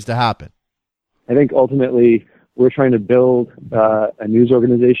because it needs to happen. I think ultimately we're trying to build a news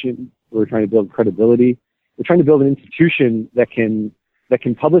organization. We're trying to build credibility. We're trying to build an institution that can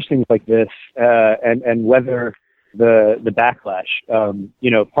publish things like this and weather the backlash.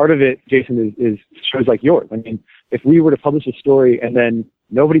 Part of it, Jason, is shows like yours. I mean, if we were to publish a story and then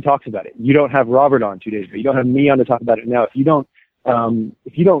nobody talks about it, you don't have Robert on 2 days ago, you don't have me on to talk about it now. If you don't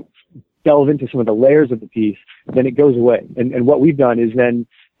delve into some of the layers of the piece, then it goes away. And what we've done is then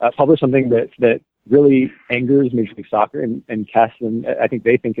publish something that really angers Major League Soccer and casts them, I think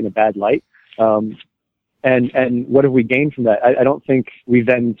they think, in a bad light. And what have we gained from that? I don't think we've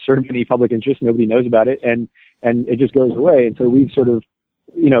then served any public interest. Nobody knows about it, and it just goes away. And so we've sort of,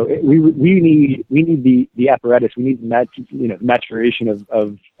 we need the apparatus. We need the maturation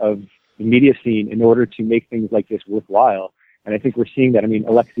of the media scene in order to make things like this worthwhile. And I think we're seeing that. I mean,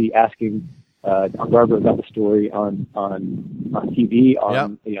 Alexi asking Don Garber about the story on TV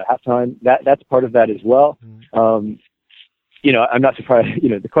halftime. That's part of that as well. I'm not surprised.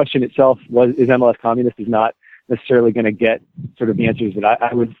 The question itself is MLS communist is not necessarily going to get sort of the answers that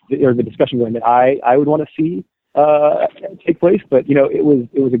I would, or the discussion going that I would want to see take place. But it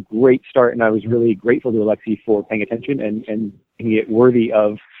was a great start, and I was really grateful to Alexi for paying attention and making it worthy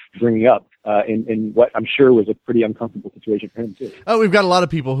of bringing up in what I'm sure was a pretty uncomfortable situation for him too. Oh, we've got a lot of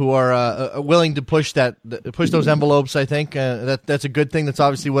people who are willing to push those envelopes. I think that's a good thing. That's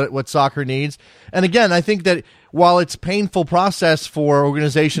obviously what soccer needs. And again, I think that while it's a painful process for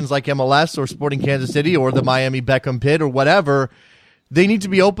organizations like MLS or Sporting Kansas City or the Miami Beckham Pit or whatever, they need to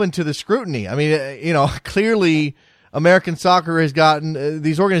be open to the scrutiny. I mean, clearly American soccer has gotten,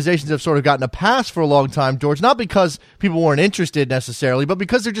 these organizations have sort of gotten a pass for a long time, George, not because people weren't interested necessarily, but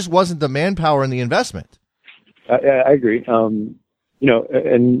because there just wasn't the manpower and the investment. I agree. The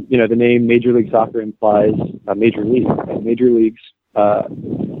name Major League Soccer implies a major league, and major leagues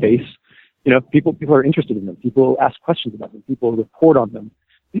face, people are interested in them. People ask questions about them. People report on them.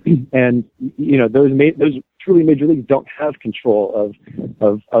 And, those truly major leagues don't have control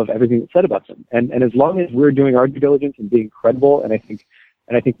of everything that's said about them. And as long as we're doing our due diligence and being credible, and I think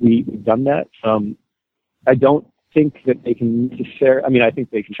we've done that, I don't think that they can necessarily, I think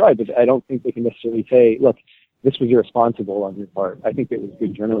they can try, but I don't think they can necessarily say, look, this was irresponsible on your part. I think it was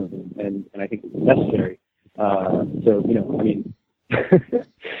good journalism, and I think it was necessary.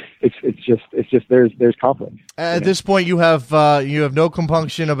 it's just there's conflict. At this point, you have no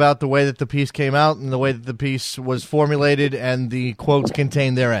compunction about the way that the piece came out and the way that the piece was formulated and the quotes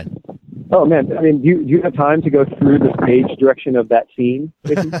contained therein. Oh man, do you have time to go through the page direction of that scene?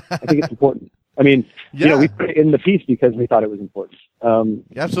 I think it's important. We put it in the piece because we thought it was important.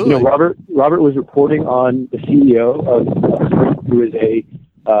 Absolutely. Robert was reporting on the CEO of Sprint, who is a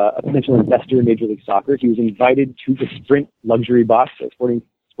potential investor in Major League Soccer. He was invited to the Sprint luxury box at Sporting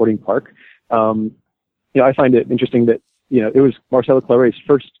Park. I find it interesting that, it was Marcelo Claret's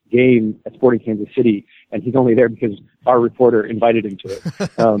first game at Sporting Kansas City and he's only there because our reporter invited him to it.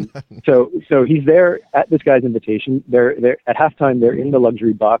 So he's there at this guy's invitation. They're at halftime. They're in the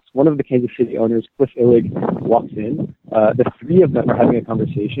luxury box. One of the Kansas City owners, Cliff Illig, walks in. The three of them are having a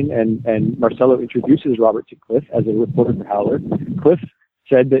conversation, and Marcelo introduces Robert to Cliff as a reporter for Howler. Cliff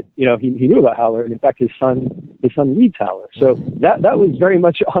said that he knew about Howler, and in fact his son reads Howler. So that was very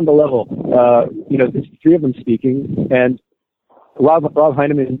much on the level. There's three of them speaking, and Rob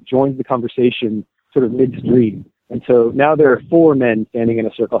Heinemann joins the conversation sort of midstream. And so now there are four men standing in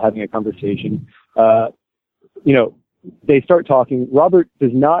a circle having a conversation. They start talking. Robert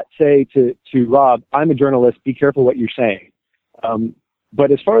does not say to Rob, "I'm a journalist, be careful what you're saying." But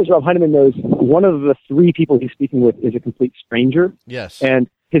as far as Rob Heinemann knows, one of the three people he's speaking with is a complete stranger. Yes. And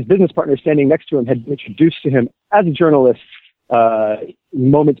his business partner standing next to him had been introduced to him as a journalist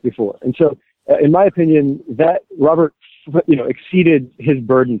moments before. And so, in my opinion, that Robert, exceeded his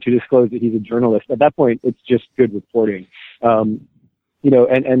burden to disclose that he's a journalist. At that point, it's just good reporting. And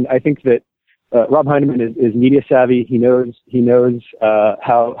I think that Rob Heinemann is media savvy. He knows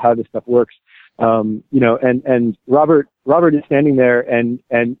how this stuff works. And Robert is standing there and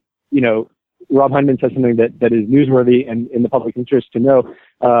Rob Heinemann says something that is newsworthy and in the public interest to know.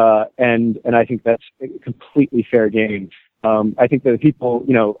 And I think that's a completely fair game. I think that people,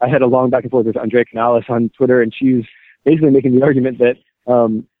 I had a long back and forth with Andrea Canales on Twitter, and she was basically making the argument that,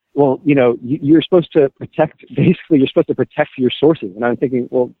 you're supposed to protect your sources. And I'm thinking,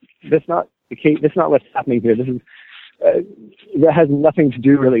 well, that's not the case. That's not what's happening here. This is, that has nothing to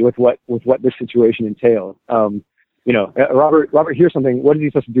do really with what this situation entails. Robert hears something. What is he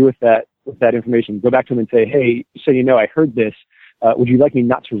supposed to do with that information? Go back to him and say, "Hey, so I heard this. Would you like me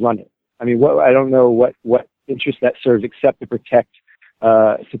not to run it?" I mean, I don't know what interest that serves except to protect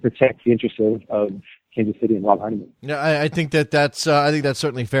the interests of Kansas City and Rob Heinemann. Yeah, I think that's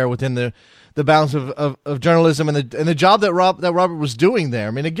certainly fair within the bounds of journalism and the job that Robert was doing there.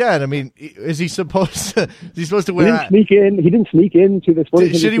 I mean, is he supposed to wear? He didn't sneak into the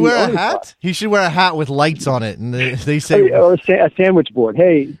sporting. Should he wear a hat? He should wear a hat with lights on it, and they say, or a sandwich board.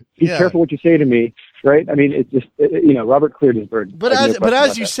 Hey, be careful what you say to me. Right? I mean, it's just Robert cleared his burden. But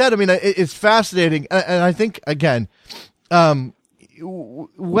as you said, I mean, it's fascinating, and I think again.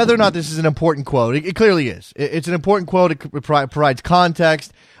 Whether or not this is an important quote, it clearly is. It's an important quote. It provides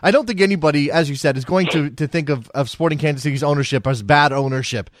context. I don't think anybody, as you said, is going to think of Sporting Kansas City's ownership as bad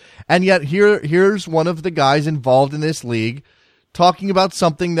ownership. And yet here's one of the guys involved in this league talking about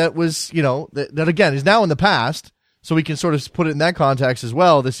something that was, that again is now in the past. So we can sort of put it in that context as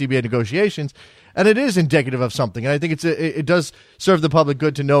well, the CBA negotiations. And it is indicative of something. And I think it does serve the public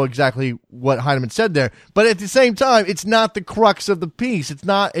good to know exactly what Heinemann said there. But at the same time, it's not the crux of the piece. It's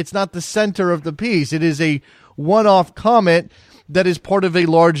not the center of the piece. It is a one-off comment that is part of a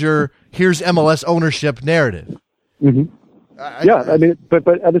larger, here's MLS ownership narrative. Mm-hmm. But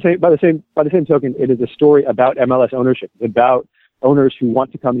by the same token, it is a story about MLS ownership, about owners who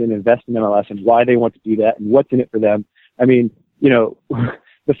want to come in and invest in MLS and why they want to do that and what's in it for them. I mean,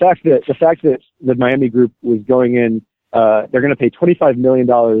 the fact that the Miami group was going in, they're going to pay $25 million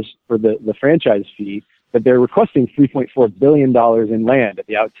for the franchise fee, but they're requesting $3.4 billion in land at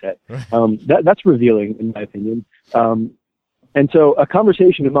the outset. That's revealing, in my opinion. And so a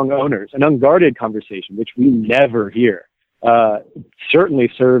conversation among owners, an unguarded conversation, which we never hear,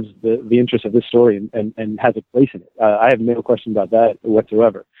 certainly serves the interest of this story and has a place in it. I have no question about that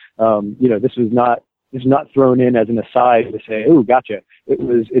whatsoever. This is not thrown in as an aside to say, "Oh, gotcha."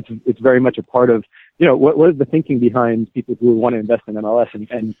 It's very much a part of, what is the thinking behind people who want to invest in MLS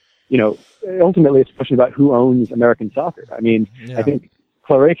and ultimately it's a question about who owns American soccer. I mean, I think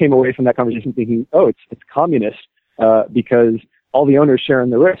Claret came away from that conversation thinking, "Oh, it's communist because all the owners share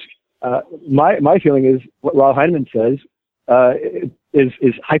in the risk." My feeling is what Rob Heinemann says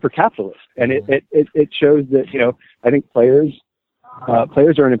is hyper-capitalist, and it shows that I think players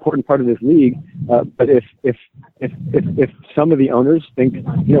are an important part of this league, but if some of the owners think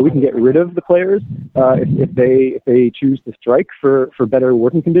we can get rid of the players if they choose to strike for better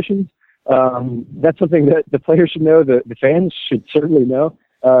working conditions, that's something that the players should know. The fans should certainly know.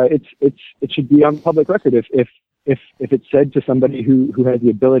 It should be on public record if it's said to somebody who has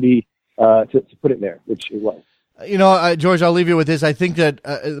the ability to put it there, which it was. George, I'll leave you with this. I think that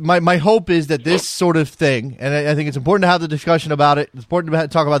my hope is that this sort of thing, and I think it's important to have the discussion about it. It's important to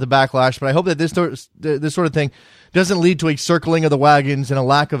talk about the backlash, but I hope that this sort of thing doesn't lead to a circling of the wagons and a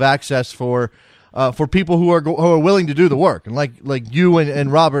lack of access for people who are willing to do the work, and like you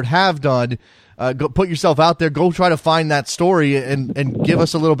and Robert have done. Go put yourself out there. Go try to find that story and give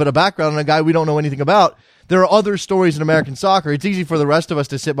us a little bit of background on a guy we don't know anything about there are other stories in American soccer. It's easy for the rest of us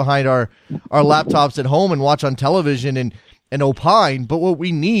to sit behind our laptops at home and watch on television and opine, but what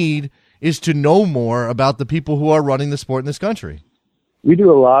we need is to know more about the people who are running the sport in this country. We do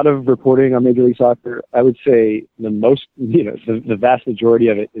a lot of reporting on Major League Soccer. I would say the vast majority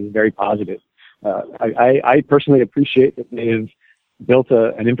of it is very positive. I personally appreciate that they have built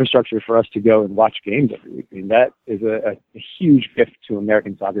an infrastructure for us to go and watch games every week. I mean, that is a huge gift to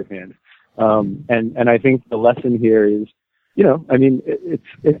American soccer fans. And I think the lesson here is,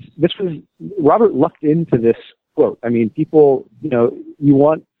 this was Robert lucked into this quote. I mean, people, you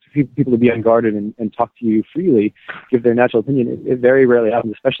want people to be unguarded and talk to you freely, give their natural opinion. It very rarely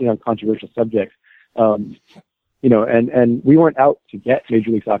happens, especially on controversial subjects. And we weren't out to get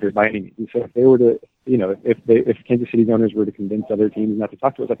Major League Soccer by any means. So if they were to, if Kansas City's owners were to convince other teams not to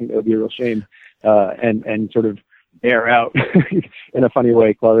talk to us, I think that would be a real shame, and sort of bear out in a funny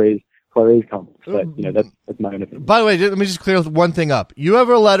way Claré's comments. But, that's my own opinion. By the way, let me just clear one thing up. You have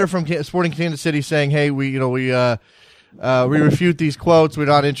a letter from Sporting Kansas City saying, hey, we refute these quotes. We're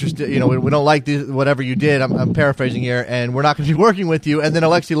not interested. We don't like whatever you did. I'm paraphrasing here, and we're not going to be working with you. And then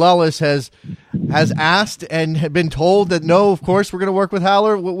Alexi Lawless has asked and been told that no, of course we're going to work with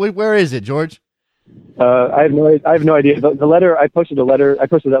Howler. Where is it, George? I have no idea. The letter I posted that letter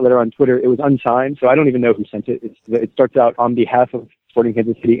on Twitter. It was unsigned, so I don't even know who sent it. It starts out on behalf of Sporting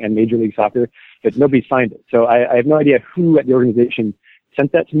Kansas City and Major League Soccer, but nobody signed it. So I have no idea who at the organization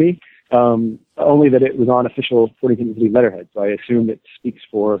sent that to me. Only that it was on official Sporting Kansas City letterhead, so I assume it speaks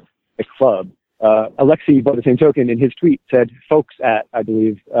for the club. Alexi, by the same token, in his tweet said folks at, I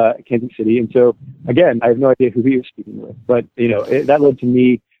believe, Kansas City. And so, again, I have no idea who he was speaking with. But, that led to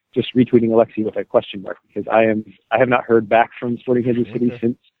me just retweeting Alexi with a question mark, because I have not heard back from Sporting Kansas City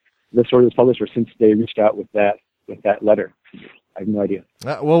since the story was published, or since they reached out with that letter. I have no idea.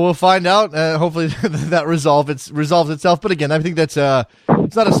 Well, we'll find out. Hopefully that resolves itself. But again, I think that's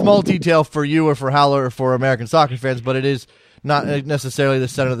it's not a small detail for you or for Howler or for American soccer fans, but it is not necessarily the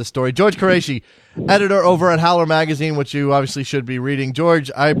center of the story. George Quraishi, editor over at Howler Magazine, which you obviously should be reading. George,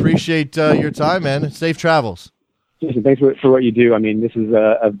 I appreciate your time, man. Safe travels. Jason, thanks for what you do. I mean, this is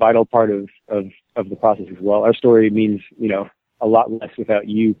a vital part of the process as well. Our story means, a lot less without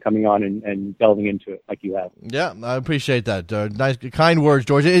you coming on and delving into it like you have. Yeah, I appreciate that. Nice, kind words,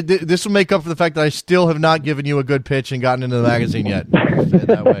 George. This will make up for the fact that I still have not given you a good pitch and gotten into the magazine yet.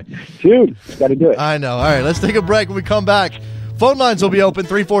 That way. Dude, got to do it. I know. All right, let's take a break. When we come back, phone lines will be open,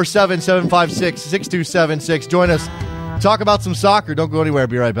 347-756-6276. Join us. Talk about some soccer. Don't go anywhere.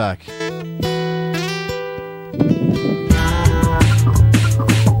 Be right back.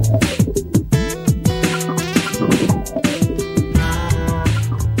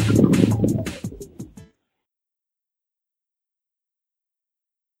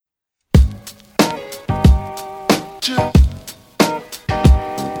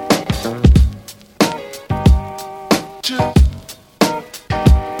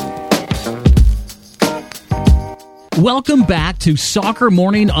 Welcome back to Soccer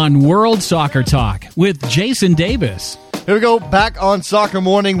Morning on World Soccer Talk with Jason Davis. Here we go, back on Soccer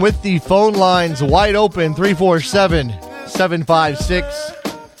Morning with the phone lines wide open,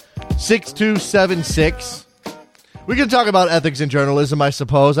 347-756-6276. We can talk about ethics in journalism, I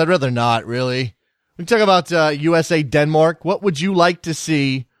suppose. I'd rather not, really. We can talk about USA Denmark. What would you like to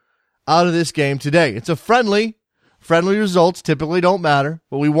see out of this game today? It's a friendly. Friendly results typically don't matter,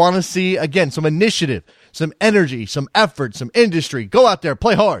 but we want to see, again, some initiative, some energy, some effort, some industry. Go out there,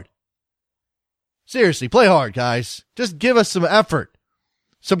 play hard. Seriously, play hard, guys. Just give us some effort,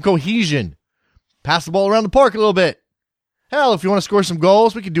 some cohesion. Pass the ball around the park a little bit. Hell, if you want to score some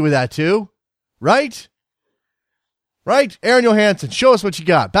goals, we can do that too. Right? Right? Aaron Johansson, show us what you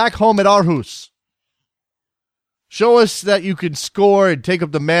got. Back home at Aarhus. Show us that you can score and take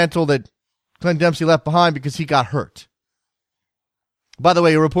up the mantle that Clint Dempsey left behind because he got hurt. By the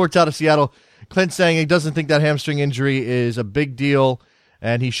way, reports out of Seattle, Clint saying he doesn't think that hamstring injury is a big deal,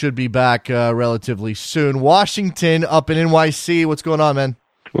 and he should be back relatively soon. Washington up in NYC. What's going on, man?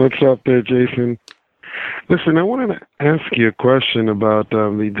 What's up there, Jason? Listen, I wanted to ask you a question about the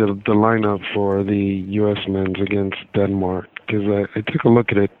lineup for the USMNT against Denmark, because I took a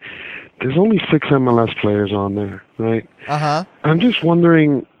look at it. There's only 6 MLS players on there, right? Uh-huh. I'm just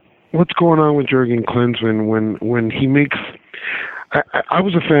wondering what's going on with Jurgen Klinsmann when he makes... I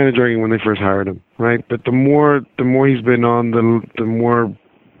was a fan of Jurgen when they first hired him, right? But the more he's been on, the more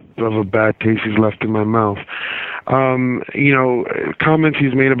of a bad taste he's left in my mouth. Comments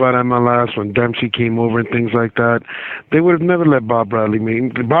he's made about MLS when Dempsey came over and things like that, they would have never let Bob Bradley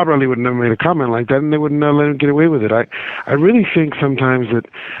Bob Bradley would have never made a comment like that, and they would not let him get away with it. I really think sometimes that,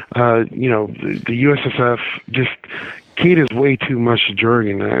 the USSF just caters way too much to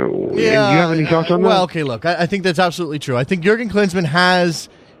Jurgen. Do you have any thoughts on that? Well, okay, look, I think that's absolutely true. I think Jurgen Klinsmann has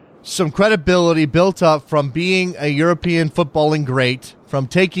some credibility built up from being a European footballing great, from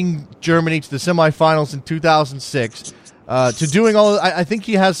taking Germany to the semifinals in 2006, to doing all. I think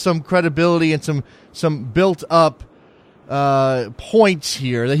he has some credibility and some built up points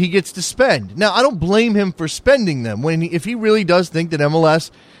here that he gets to spend. Now, I don't blame him for spending them if he really does think that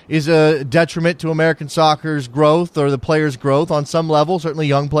MLS is a detriment to American soccer's growth or the players' growth on some level, certainly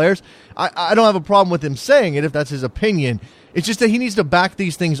young players. I don't have a problem with him saying it if that's his opinion. It's just that he needs to back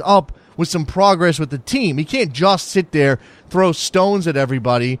these things up with some progress with the team. He can't just sit there, throw stones at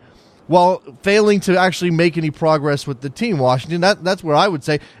everybody while failing to actually make any progress with the team, Washington. That's where I would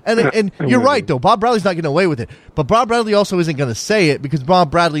say. And you're right, though. Bob Bradley's not getting away with it. But Bob Bradley also isn't going to say it because Bob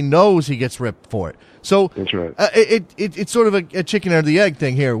Bradley knows he gets ripped for it. So that's right. It's sort of a chicken or the egg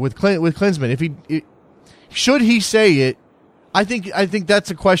thing here with Klinsmann. Should he say it? I think that's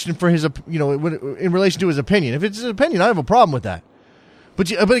a question for his, in relation to his opinion. If it's his opinion, I have a problem with that.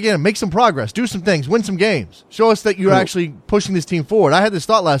 But again, make some progress, do some things, win some games, show us that you're actually pushing this team forward. I had this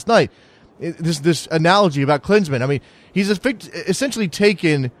thought last night, this analogy about Klinsmann. I mean, he's essentially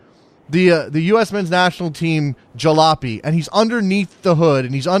taken the U.S. men's national team jalopy, and he's underneath the hood,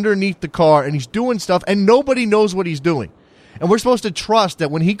 and he's underneath the car, and he's doing stuff, and nobody knows what he's doing. And we're supposed to trust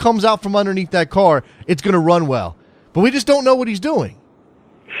that when he comes out from underneath that car, it's going to run well. But we just don't know what he's doing.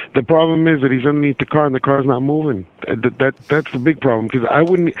 The problem is that he's underneath the car and the car's not moving. That's the big problem, because I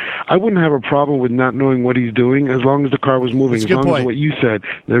wouldn't have a problem with not knowing what he's doing as long as the car was moving, as long as what you said,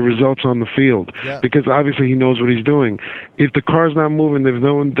 the results on the field. Yeah. Because obviously he knows what he's doing. If the car's not moving, there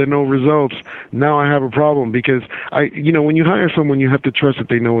are no results, now I have a problem, because when you hire someone, you have to trust that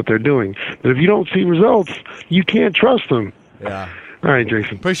they know what they're doing. But if you don't see results, you can't trust them. Yeah. All right,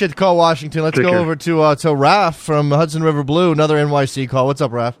 Jason. Appreciate the call, Washington. Let's go over to Raph from Hudson River Blue, another NYC call. What's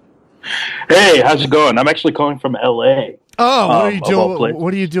up, Raph? Hey, how's it going? I'm actually calling from L.A. Oh, what are you doing?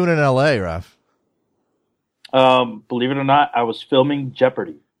 What are you doing in L.A., Raph? Believe it or not, I was filming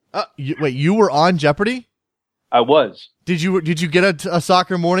Jeopardy. Wait, you were on Jeopardy? I was. Did you get a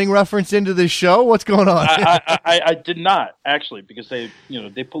Soccer Morning reference into this show? What's going on? I did not, actually, because they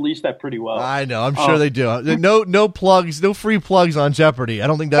police that pretty well. I know. I'm sure they do. No plugs, no free plugs on Jeopardy. I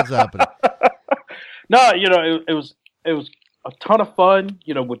don't think that's happening. No, it was a ton of fun.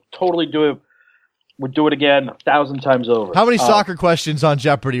 Would totally do it. Would do it again 1,000 times over. How many soccer questions on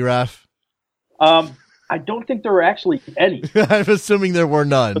Jeopardy, Raph? I don't think there were actually any. I'm assuming there were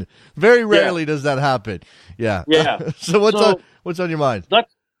none. Very rarely does that happen. Yeah. Yeah. So what's on your mind?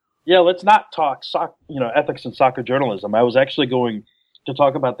 Let's not talk ethics and soccer journalism. I was actually going to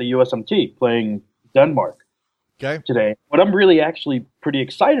talk about the USMT playing Denmark today. What I'm really actually pretty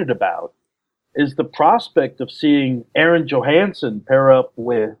excited about is the prospect of seeing Aaron Johansson pair up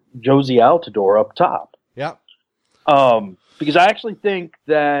with Josie Altidore up top. Yeah. Because I actually think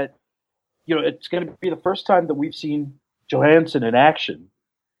that it's going to be the first time that we've seen Johansson in action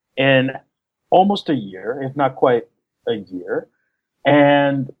in almost a year, if not quite a year.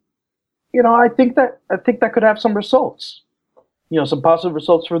 And, I think that could have some results, some positive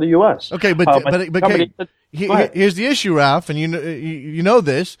results for the U.S. Okay, but here's the issue, Ralph, and you know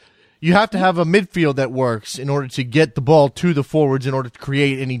this. You have to have a midfield that works in order to get the ball to the forwards in order to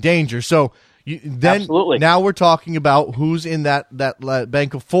create any danger. So Absolutely. Now we're talking about who's in that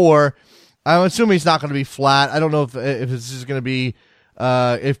bank of four. I'm assuming it's not going to be flat. I don't know if this is going to be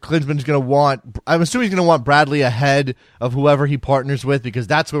if Klinsmann's going to want. I'm assuming he's going to want Bradley ahead of whoever he partners with, because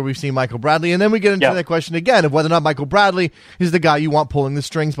that's where we've seen Michael Bradley. And then we get into that question again of whether or not Michael Bradley is the guy you want pulling the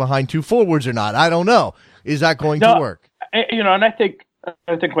strings behind two forwards or not. I don't know. Is that going to work? And I think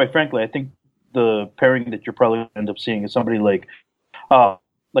quite frankly, I think the pairing that you're probably going to end up seeing is somebody like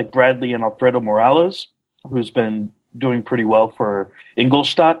Bradley and Alfredo Morales, who's been doing pretty well for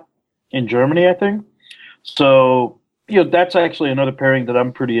Ingolstadt in Germany, I think. So, that's actually another pairing that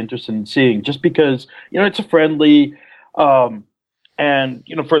I'm pretty interested in seeing, just because, it's a friendly, and,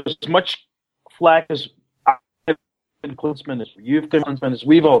 for as much flack as Klinsmann, as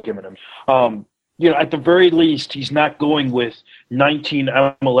we've all given him, at the very least, he's not going with 19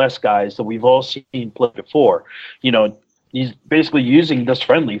 MLS guys that we've all seen play before. he's basically using this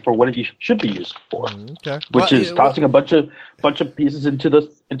friendly for what it should be used for, which is tossing a bunch of pieces into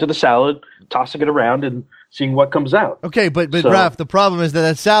the salad, tossing it around, and seeing what comes out. Okay, but Raph, the problem is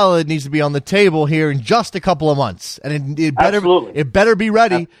that salad needs to be on the table here in just a couple of months, and it better be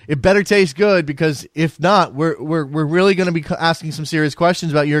ready. It better taste good, because if not, we're really going to be asking some serious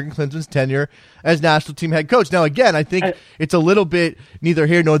questions about Jurgen Klinsmann's tenure as national team head coach. Now, again, I think it's a little bit neither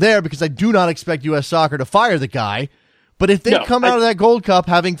here nor there, because I do not expect U.S. Soccer to fire the guy. But if they come out of that Gold Cup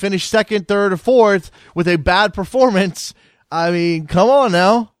having finished second, third, or fourth with a bad performance, I mean, come on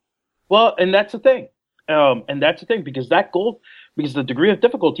now. Well, and that's the thing. Because because the degree of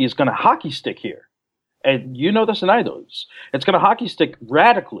difficulty is going to hockey stick here. And you know this and I know this. It's going to hockey stick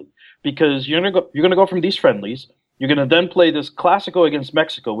radically, because you're going to go from these friendlies. You're going to then play this Clásico against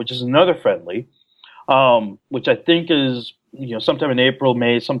Mexico, which is another friendly, which I think is sometime in April,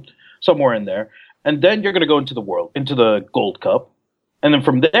 May, somewhere in there. And then you're going to go into the Gold Cup. And then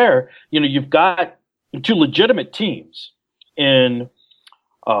from there, you've got two legitimate teams in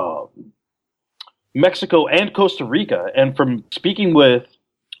Mexico and Costa Rica. And from speaking with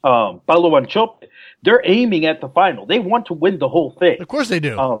Paulo Anchope, they're aiming at the final. They want to win the whole thing. Of course they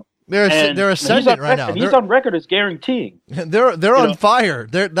do. They're ascendant right now. And he's on record as guaranteeing. They're on fire.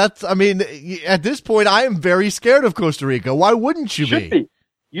 At this point, I am very scared of Costa Rica. Why wouldn't you be?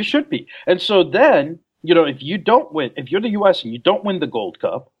 You should be. And so then, if you don't win, if you're the U.S. and you don't win the Gold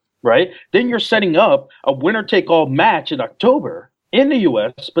Cup, right, then you're setting up a winner-take-all match in October in the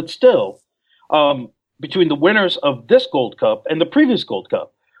U.S., but still between the winners of this Gold Cup and the previous Gold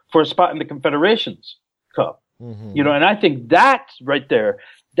Cup for a spot in the Confederations Cup. Mm-hmm. And I think that's right there,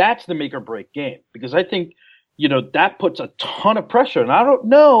 that's the make-or-break game, because I think, that puts a ton of pressure. And I don't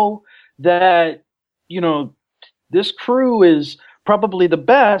know that, this crew is probably the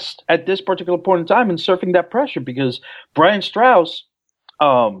best at this particular point in time in surfing that pressure, because Brian Strauss,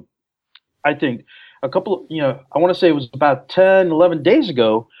 I think I want to say it was about 10, 11 days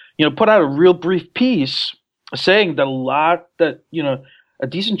ago, put out a real brief piece saying that a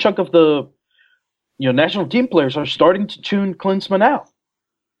decent chunk of the, national team players are starting to tune Klinsmann out.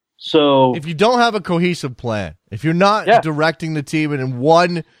 So if you don't have a cohesive plan, if you're not directing the team in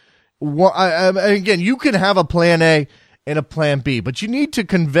one, again, you can have a plan A and a plan B, but you need to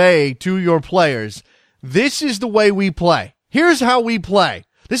convey to your players, this is the way we play. Here's how we play.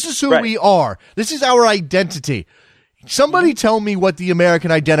 This is who we are. This is our identity. Somebody tell me what the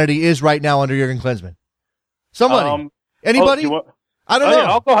American identity is right now under Jurgen Klinsmann. Somebody. Anybody? I don't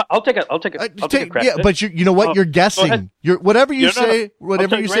know. I'll take a crack. Yeah, but you know what? You're guessing. Whatever you say,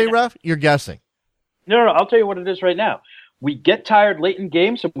 Raf, you're guessing. No, I'll tell you what it is right now. We get tired late in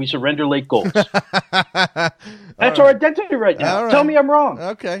games and we surrender late goals. That's our identity right now. Right. Tell me I'm wrong.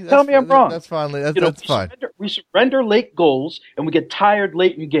 Okay. Tell me I'm wrong. That's fine. That's fine. We surrender late goals and we get tired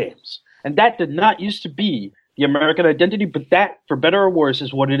late in games. And that did not used to be the American identity, but that, for better or worse,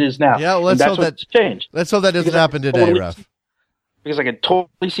 is what it is now. Yeah, well, let's hope that's changed. Let's hope that doesn't happen today, Ref. Because I can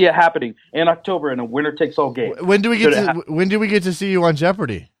totally see it happening in October in a winner-takes-all game. When do we get to see you on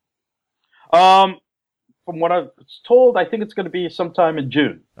Jeopardy? From what I was told, I think it's going to be sometime in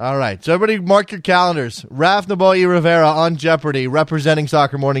June. All right. So everybody mark your calendars. Raf Naboyi Rivera on Jeopardy, representing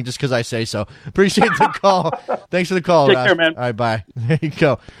Soccer Morning, just because I say so. Appreciate the call. Thanks for the call, Take Raf. care, man. All right, bye. There you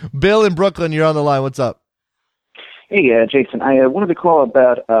go. Bill in Brooklyn, you're on the line. What's up? Hey, Jason. I wanted to call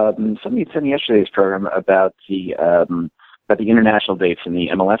about something you said in yesterday's program about the international dates in the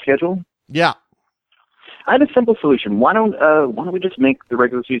MLS schedule. Yeah. I had a simple solution. Why don't we just make the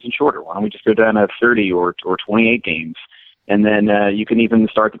regular season shorter? Why don't we just go down to 30 or 28 games, and then you can even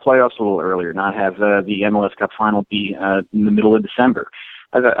start the playoffs a little earlier, not have the MLS Cup final be in the middle of December.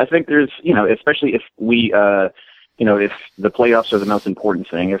 I think there's, especially if we, if the playoffs are the most important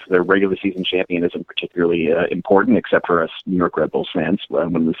thing, if the regular season champion isn't particularly important, except for us New York Red Bulls fans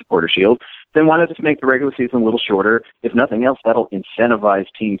when we support a Shield, then why not just make the regular season a little shorter? If nothing else, that'll incentivize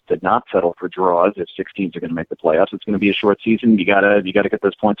teams to not settle for draws. If 6 teams are going to make the playoffs, it's going to be a short season. You gotta get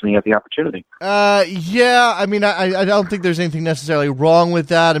those points when you have the opportunity. Yeah. I mean, I don't think there's anything necessarily wrong with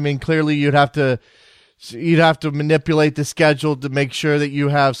that. I mean, clearly you'd have to manipulate the schedule to make sure that you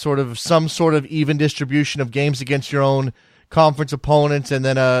have some sort of even distribution of games against your own conference opponents, and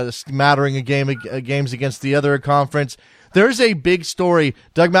then a smattering of games against the other conference. There's a big story.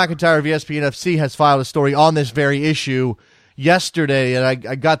 Doug McIntyre of ESPN FC has filed a story on this very issue yesterday, and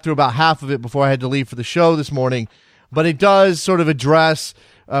I got through about half of it before I had to leave for the show this morning. But it does sort of address,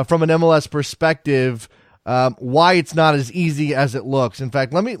 from an MLS perspective, why it's not as easy as it looks. In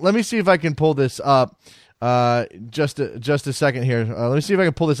fact, let me see if I can pull this up. Just a second here. Let me see if I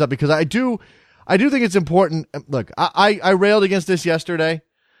can pull this up, because I do think it's important. Look, I railed against this yesterday,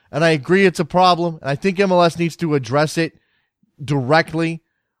 and I agree it's a problem, and I think MLS needs to address it directly.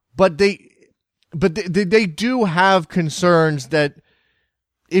 But they do have concerns that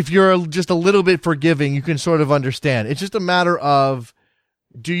if you're just a little bit forgiving, you can sort of understand. It's just a matter of,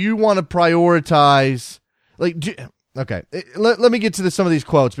 do you want to prioritize? Okay, let me get to some of these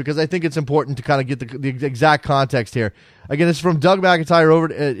quotes because I think it's important to kind of get the exact context here. Again, it's from Doug McIntyre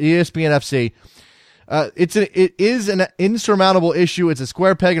over at ESPN FC. It is an insurmountable issue. It's a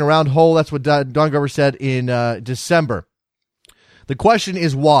square peg in a round hole. That's what Don Garber said in December. The question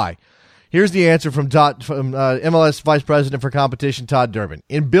is why. Here's the answer from MLS Vice President for Competition, Todd Durbin.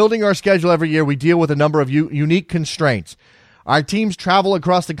 In building our schedule every year, we deal with a number of unique constraints. Our teams travel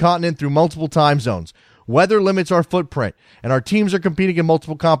across the continent through multiple time zones. Weather limits our footprint, and our teams are competing in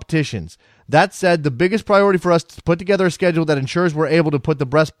multiple competitions. That said, the biggest priority for us is to put together a schedule that ensures we're able to put the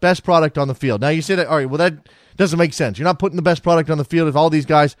best product on the field. Now, you say that, all right, well, that doesn't make sense. You're not putting the best product on the field if all these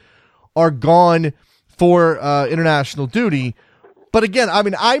guys are gone for international duty. But again, I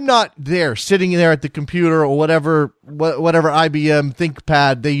mean, I'm not there sitting there at the computer or whatever IBM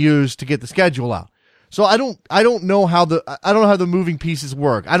ThinkPad they use to get the schedule out. So I don't know how the moving pieces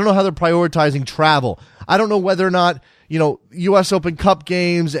work. I don't know how they're prioritizing travel. I don't know whether or not, US Open Cup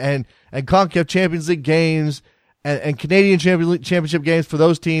games and CONCACAF Champions League games and Canadian Championship games for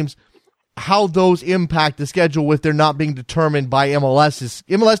those teams, how those impact the schedule if they're not being determined by MLS.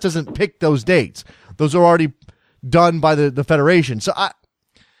 MLS doesn't pick those dates. Those are already done by the federation. So I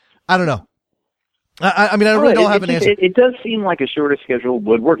don't know. I mean, I really don't have an answer. It does seem like a shorter schedule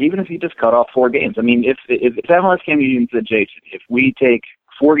would work, even if you just cut off 4 games. I mean, if MLS came to you and said, Jason, if we take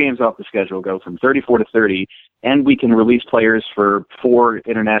 4 games off the schedule, go from 34 to 30, and we can release players for 4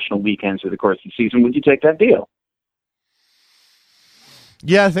 international weekends through the course of the season, would you take that deal?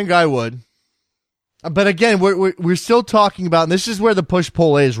 Yeah, I think I would. But again, we're still talking about, and this is where the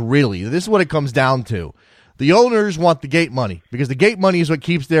push-pull is really. This is what it comes down to. The owners want the gate money because the gate money is what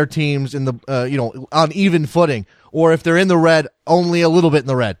keeps their teams in the on even footing. Or if they're in the red, only a little bit in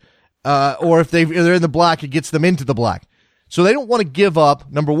the red. Or if they're in the black, it gets them into the black. So they don't want to give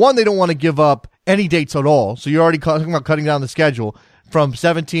up. Number one, they don't want to give up any dates at all. So you're already talking about cutting down the schedule from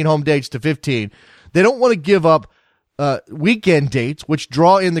 17 home dates to 15. They don't want to give up weekend dates, which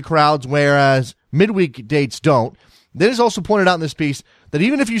draw in the crowds, whereas midweek dates don't. Then it's also pointed out in this piece that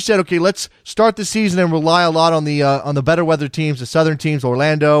even if you said, okay, let's start the season and rely a lot on the better weather teams, the southern teams,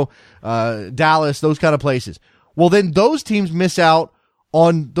 Orlando, Dallas, those kind of places. Well, then those teams miss out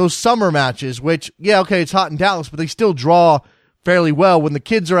on those summer matches, which, yeah, okay, it's hot in Dallas, but they still draw fairly well when the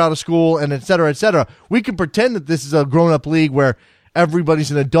kids are out of school and et cetera, et cetera. We can pretend that this is a grown-up league where everybody's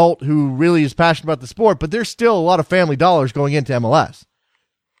an adult who really is passionate about the sport, but there's still a lot of family dollars going into MLS.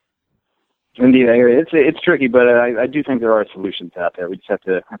 Indeed, I hear it. It's tricky, but I do think there are solutions out there. We just have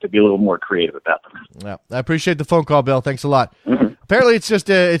to be a little more creative about them. Yeah, I appreciate the phone call, Bill. Thanks a lot. Mm-hmm. Apparently, it's just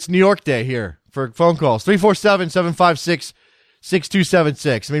it's New York Day here for phone calls.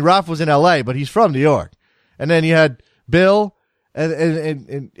 347-756-6276. I mean, Ralph was in L.A., but he's from New York. And then you had Bill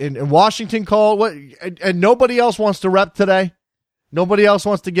and Washington call. What? And nobody else wants to rep today. Nobody else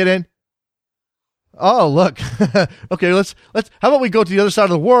wants to get in. Oh, look. Okay, let's. How about we go to the other side of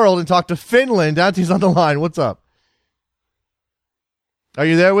the world and talk to Finland? Dante's on the line. What's up? Are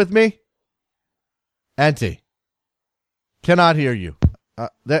you there with me? Auntie. Cannot hear you.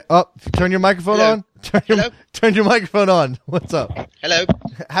 Turn your microphone Hello. on. Hello? Turn your microphone on. What's up? Hello.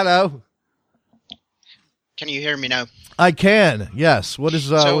 Hello. Can you hear me now? I can. Yes.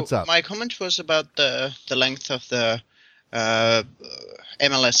 What's up? My comment was about the length of the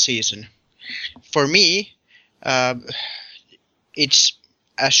MLS season. For me, it's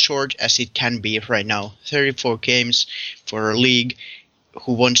as short as it can be right now. 34 games for a league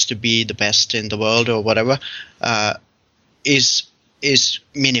who wants to be the best in the world or whatever is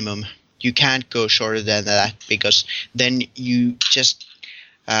minimum. You can't go shorter than that because then you just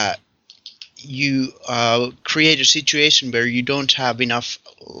create a situation where you don't have enough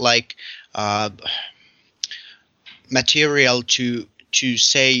material to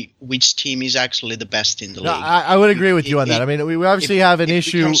say which team is actually the best in the league. I would agree with you on that. I mean, we obviously have an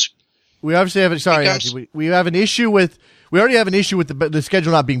issue. We obviously have we have an issue with. We already have an issue with the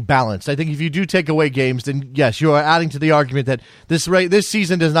schedule not being balanced. I think if you do take away games, then yes, you are adding to the argument that this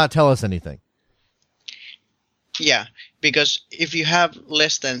season does not tell us anything. Yeah, because if you have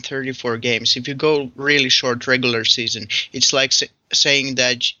less than 34 games, if you go really short regular season, it's like saying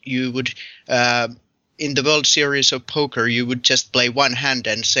that you would. In the World Series of Poker, you would just play one hand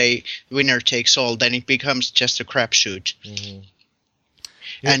and say winner takes all. Then it becomes just a crapshoot. Mm-hmm.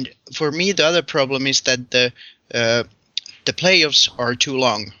 Yeah. And for me, the other problem is that the playoffs are too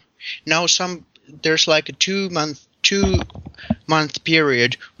long. Now there's like a 2-month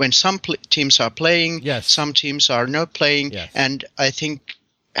period when some teams are playing, yes. some teams are not playing, yes. And I think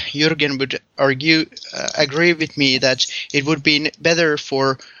Jürgen would agree with me that it would be better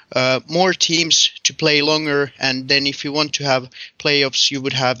for more teams to play longer, and then if you want to have playoffs, you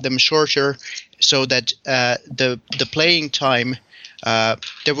would have them shorter, so that the playing time,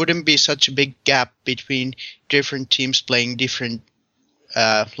 there wouldn't be such a big gap between different teams playing different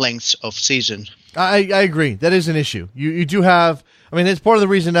lengths of season. I agree. That is an issue. You do have. I mean, it's part of the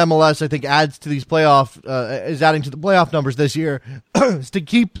reason MLS, I think, adds to these is adding to the playoff numbers this year, is to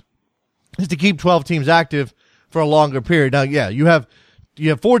keep 12 teams active for a longer period. Now, yeah, you have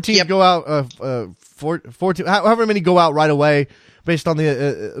 4 teams go out, 4 teams, however many go out right away based on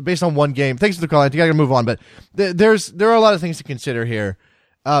one game. Thanks for the call. I think I can move on, but there are a lot of things to consider here.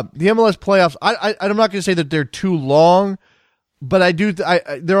 The MLS playoffs. I'm not going to say that they're too long. But I do.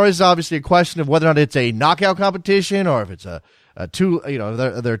 There is obviously a question of whether or not it's a knockout competition or if it's a two.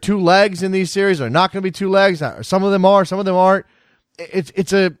 There are 2 legs in these series. They're not going to be 2 legs. Some of them are. Some of them aren't.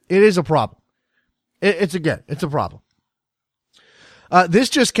 It is a problem. It's a problem. This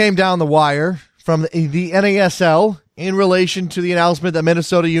just came down the wire from the NASL in relation to the announcement that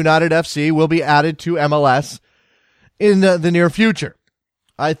Minnesota United FC will be added to MLS in the near future.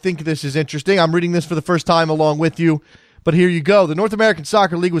 I think this is interesting. I'm reading this for the first time along with you. But here you go. The North American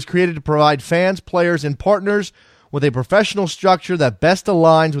Soccer League was created to provide fans, players, and partners with a professional structure that best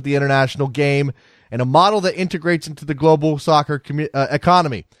aligns with the international game and a model that integrates into the global soccer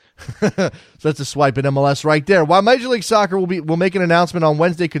economy. So that's a swipe at MLS right there. While Major League Soccer will make an announcement on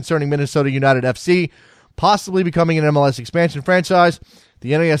Wednesday concerning Minnesota United FC possibly becoming an MLS expansion franchise,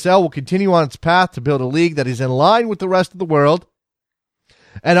 the NASL will continue on its path to build a league that is in line with the rest of the world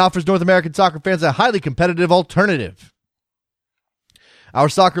and offers North American soccer fans a highly competitive alternative. Our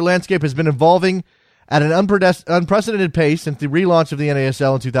soccer landscape has been evolving at an unprecedented pace since the relaunch of the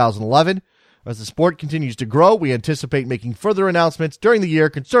NASL in 2011. As the sport continues to grow, we anticipate making further announcements during the year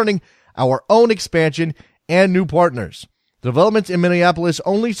concerning our own expansion and new partners. The developments in Minneapolis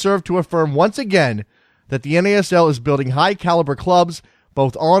only serve to affirm once again that the NASL is building high-caliber clubs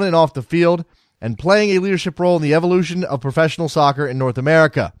both on and off the field and playing a leadership role in the evolution of professional soccer in North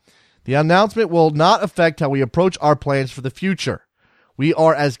America. The announcement will not affect how we approach our plans for the future. We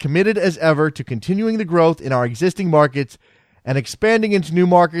are as committed as ever to continuing the growth in our existing markets and expanding into new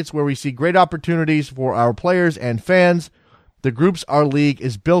markets where we see great opportunities for our players and fans. The groups our league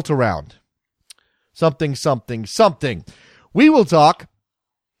is built around. Something. We will talk.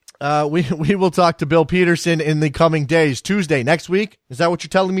 We will talk to Bill Peterson in the coming days. Tuesday next week. Is that what you're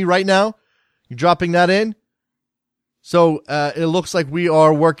telling me right now? You're dropping that in? So it looks like we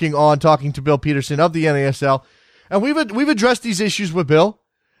are working on talking to Bill Peterson of the NASL. And we've addressed these issues with Bill,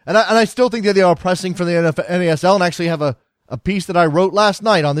 and I still think that they are pressing for the NASL, and actually have a piece that I wrote last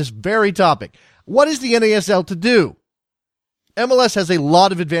night on this very topic. What is the NASL to do? MLS has a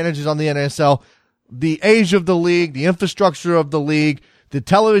lot of advantages on the NASL. The age of the league, the infrastructure of the league, the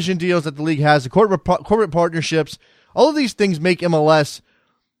television deals that the league has, the corporate partnerships, all of these things make MLS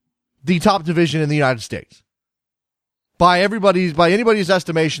the top division in the United States. By anybody's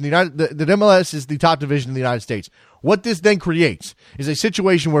estimation, the MLS is the top division in the United States. What this then creates is a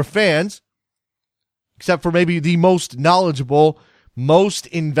situation where fans, except for maybe the most knowledgeable, most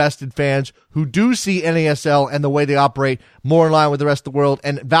invested fans who do see NASL and the way they operate more in line with the rest of the world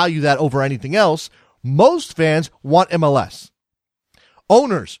and value that over anything else, most fans want MLS.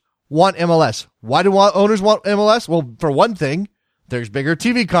 Owners want MLS. Why do owners want MLS? Well, for one thing, there's bigger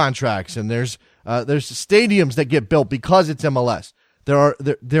TV contracts and there's stadiums that get built because it's MLS.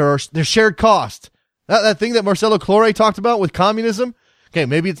 There's shared costs. That thing that Marcelo Clore talked about with communism. Okay,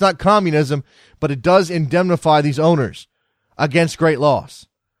 maybe it's not communism, but it does indemnify these owners against great loss.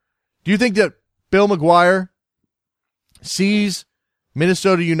 Do you think that Bill McGuire sees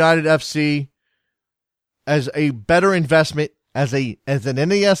Minnesota United FC as a better investment as an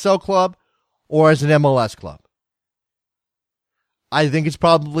NASL club or as an MLS club? I think it's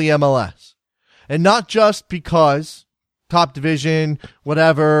probably MLS. And not just because top division,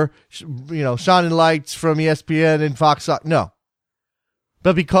 whatever, shining lights from ESPN and Fox. No.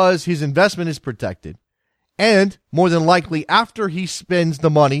 But because his investment is protected. And more than likely, after he spends the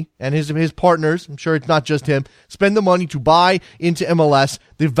money, and his partners, I'm sure it's not just him, spend the money to buy into MLS,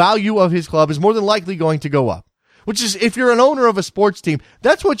 the value of his club is more than likely going to go up. Which is, if you're an owner of a sports team,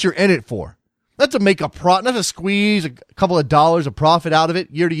 that's what you're in it for. Not to make not to squeeze a couple of dollars of profit out of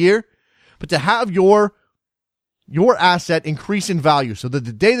it year to year, but to have your your asset increase in value so that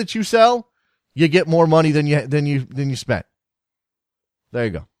the day that you sell, you get more money than you spent. There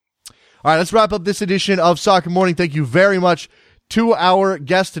you go. All right, let's wrap up this edition of Soccer Morning. Thank you very much to our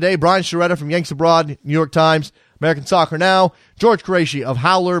guest today, Brian Sciaretta from Yanks Abroad, New York Times, American Soccer Now, George Quraishi of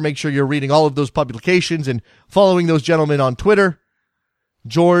Howler. Make sure you're reading all of those publications and following those gentlemen on Twitter.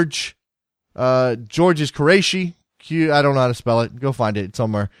 George is Quraishi. I don't know how to spell it. Go find it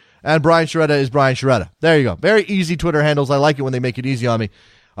somewhere. And Brian Sciaretta is Brian Sciaretta. There you go. Very easy Twitter handles. I like it when they make it easy on me.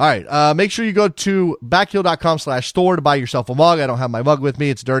 All right. Make sure you go to backheel.com/store to buy yourself a mug. I don't have my mug with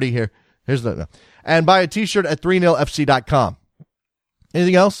me. It's dirty here. And buy a t-shirt at 30fc.com.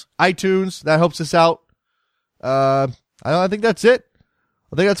 Anything else? iTunes. That helps us out. I think that's it.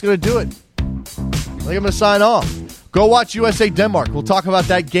 I think that's going to do it. I think I'm going to sign off. Go watch USA Denmark. We'll talk about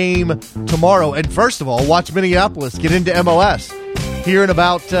that game tomorrow. And first of all, watch Minneapolis get into MLS here in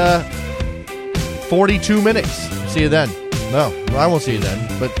about 42 minutes. See you then. No, I won't see you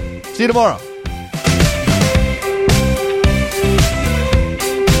then, but see you tomorrow.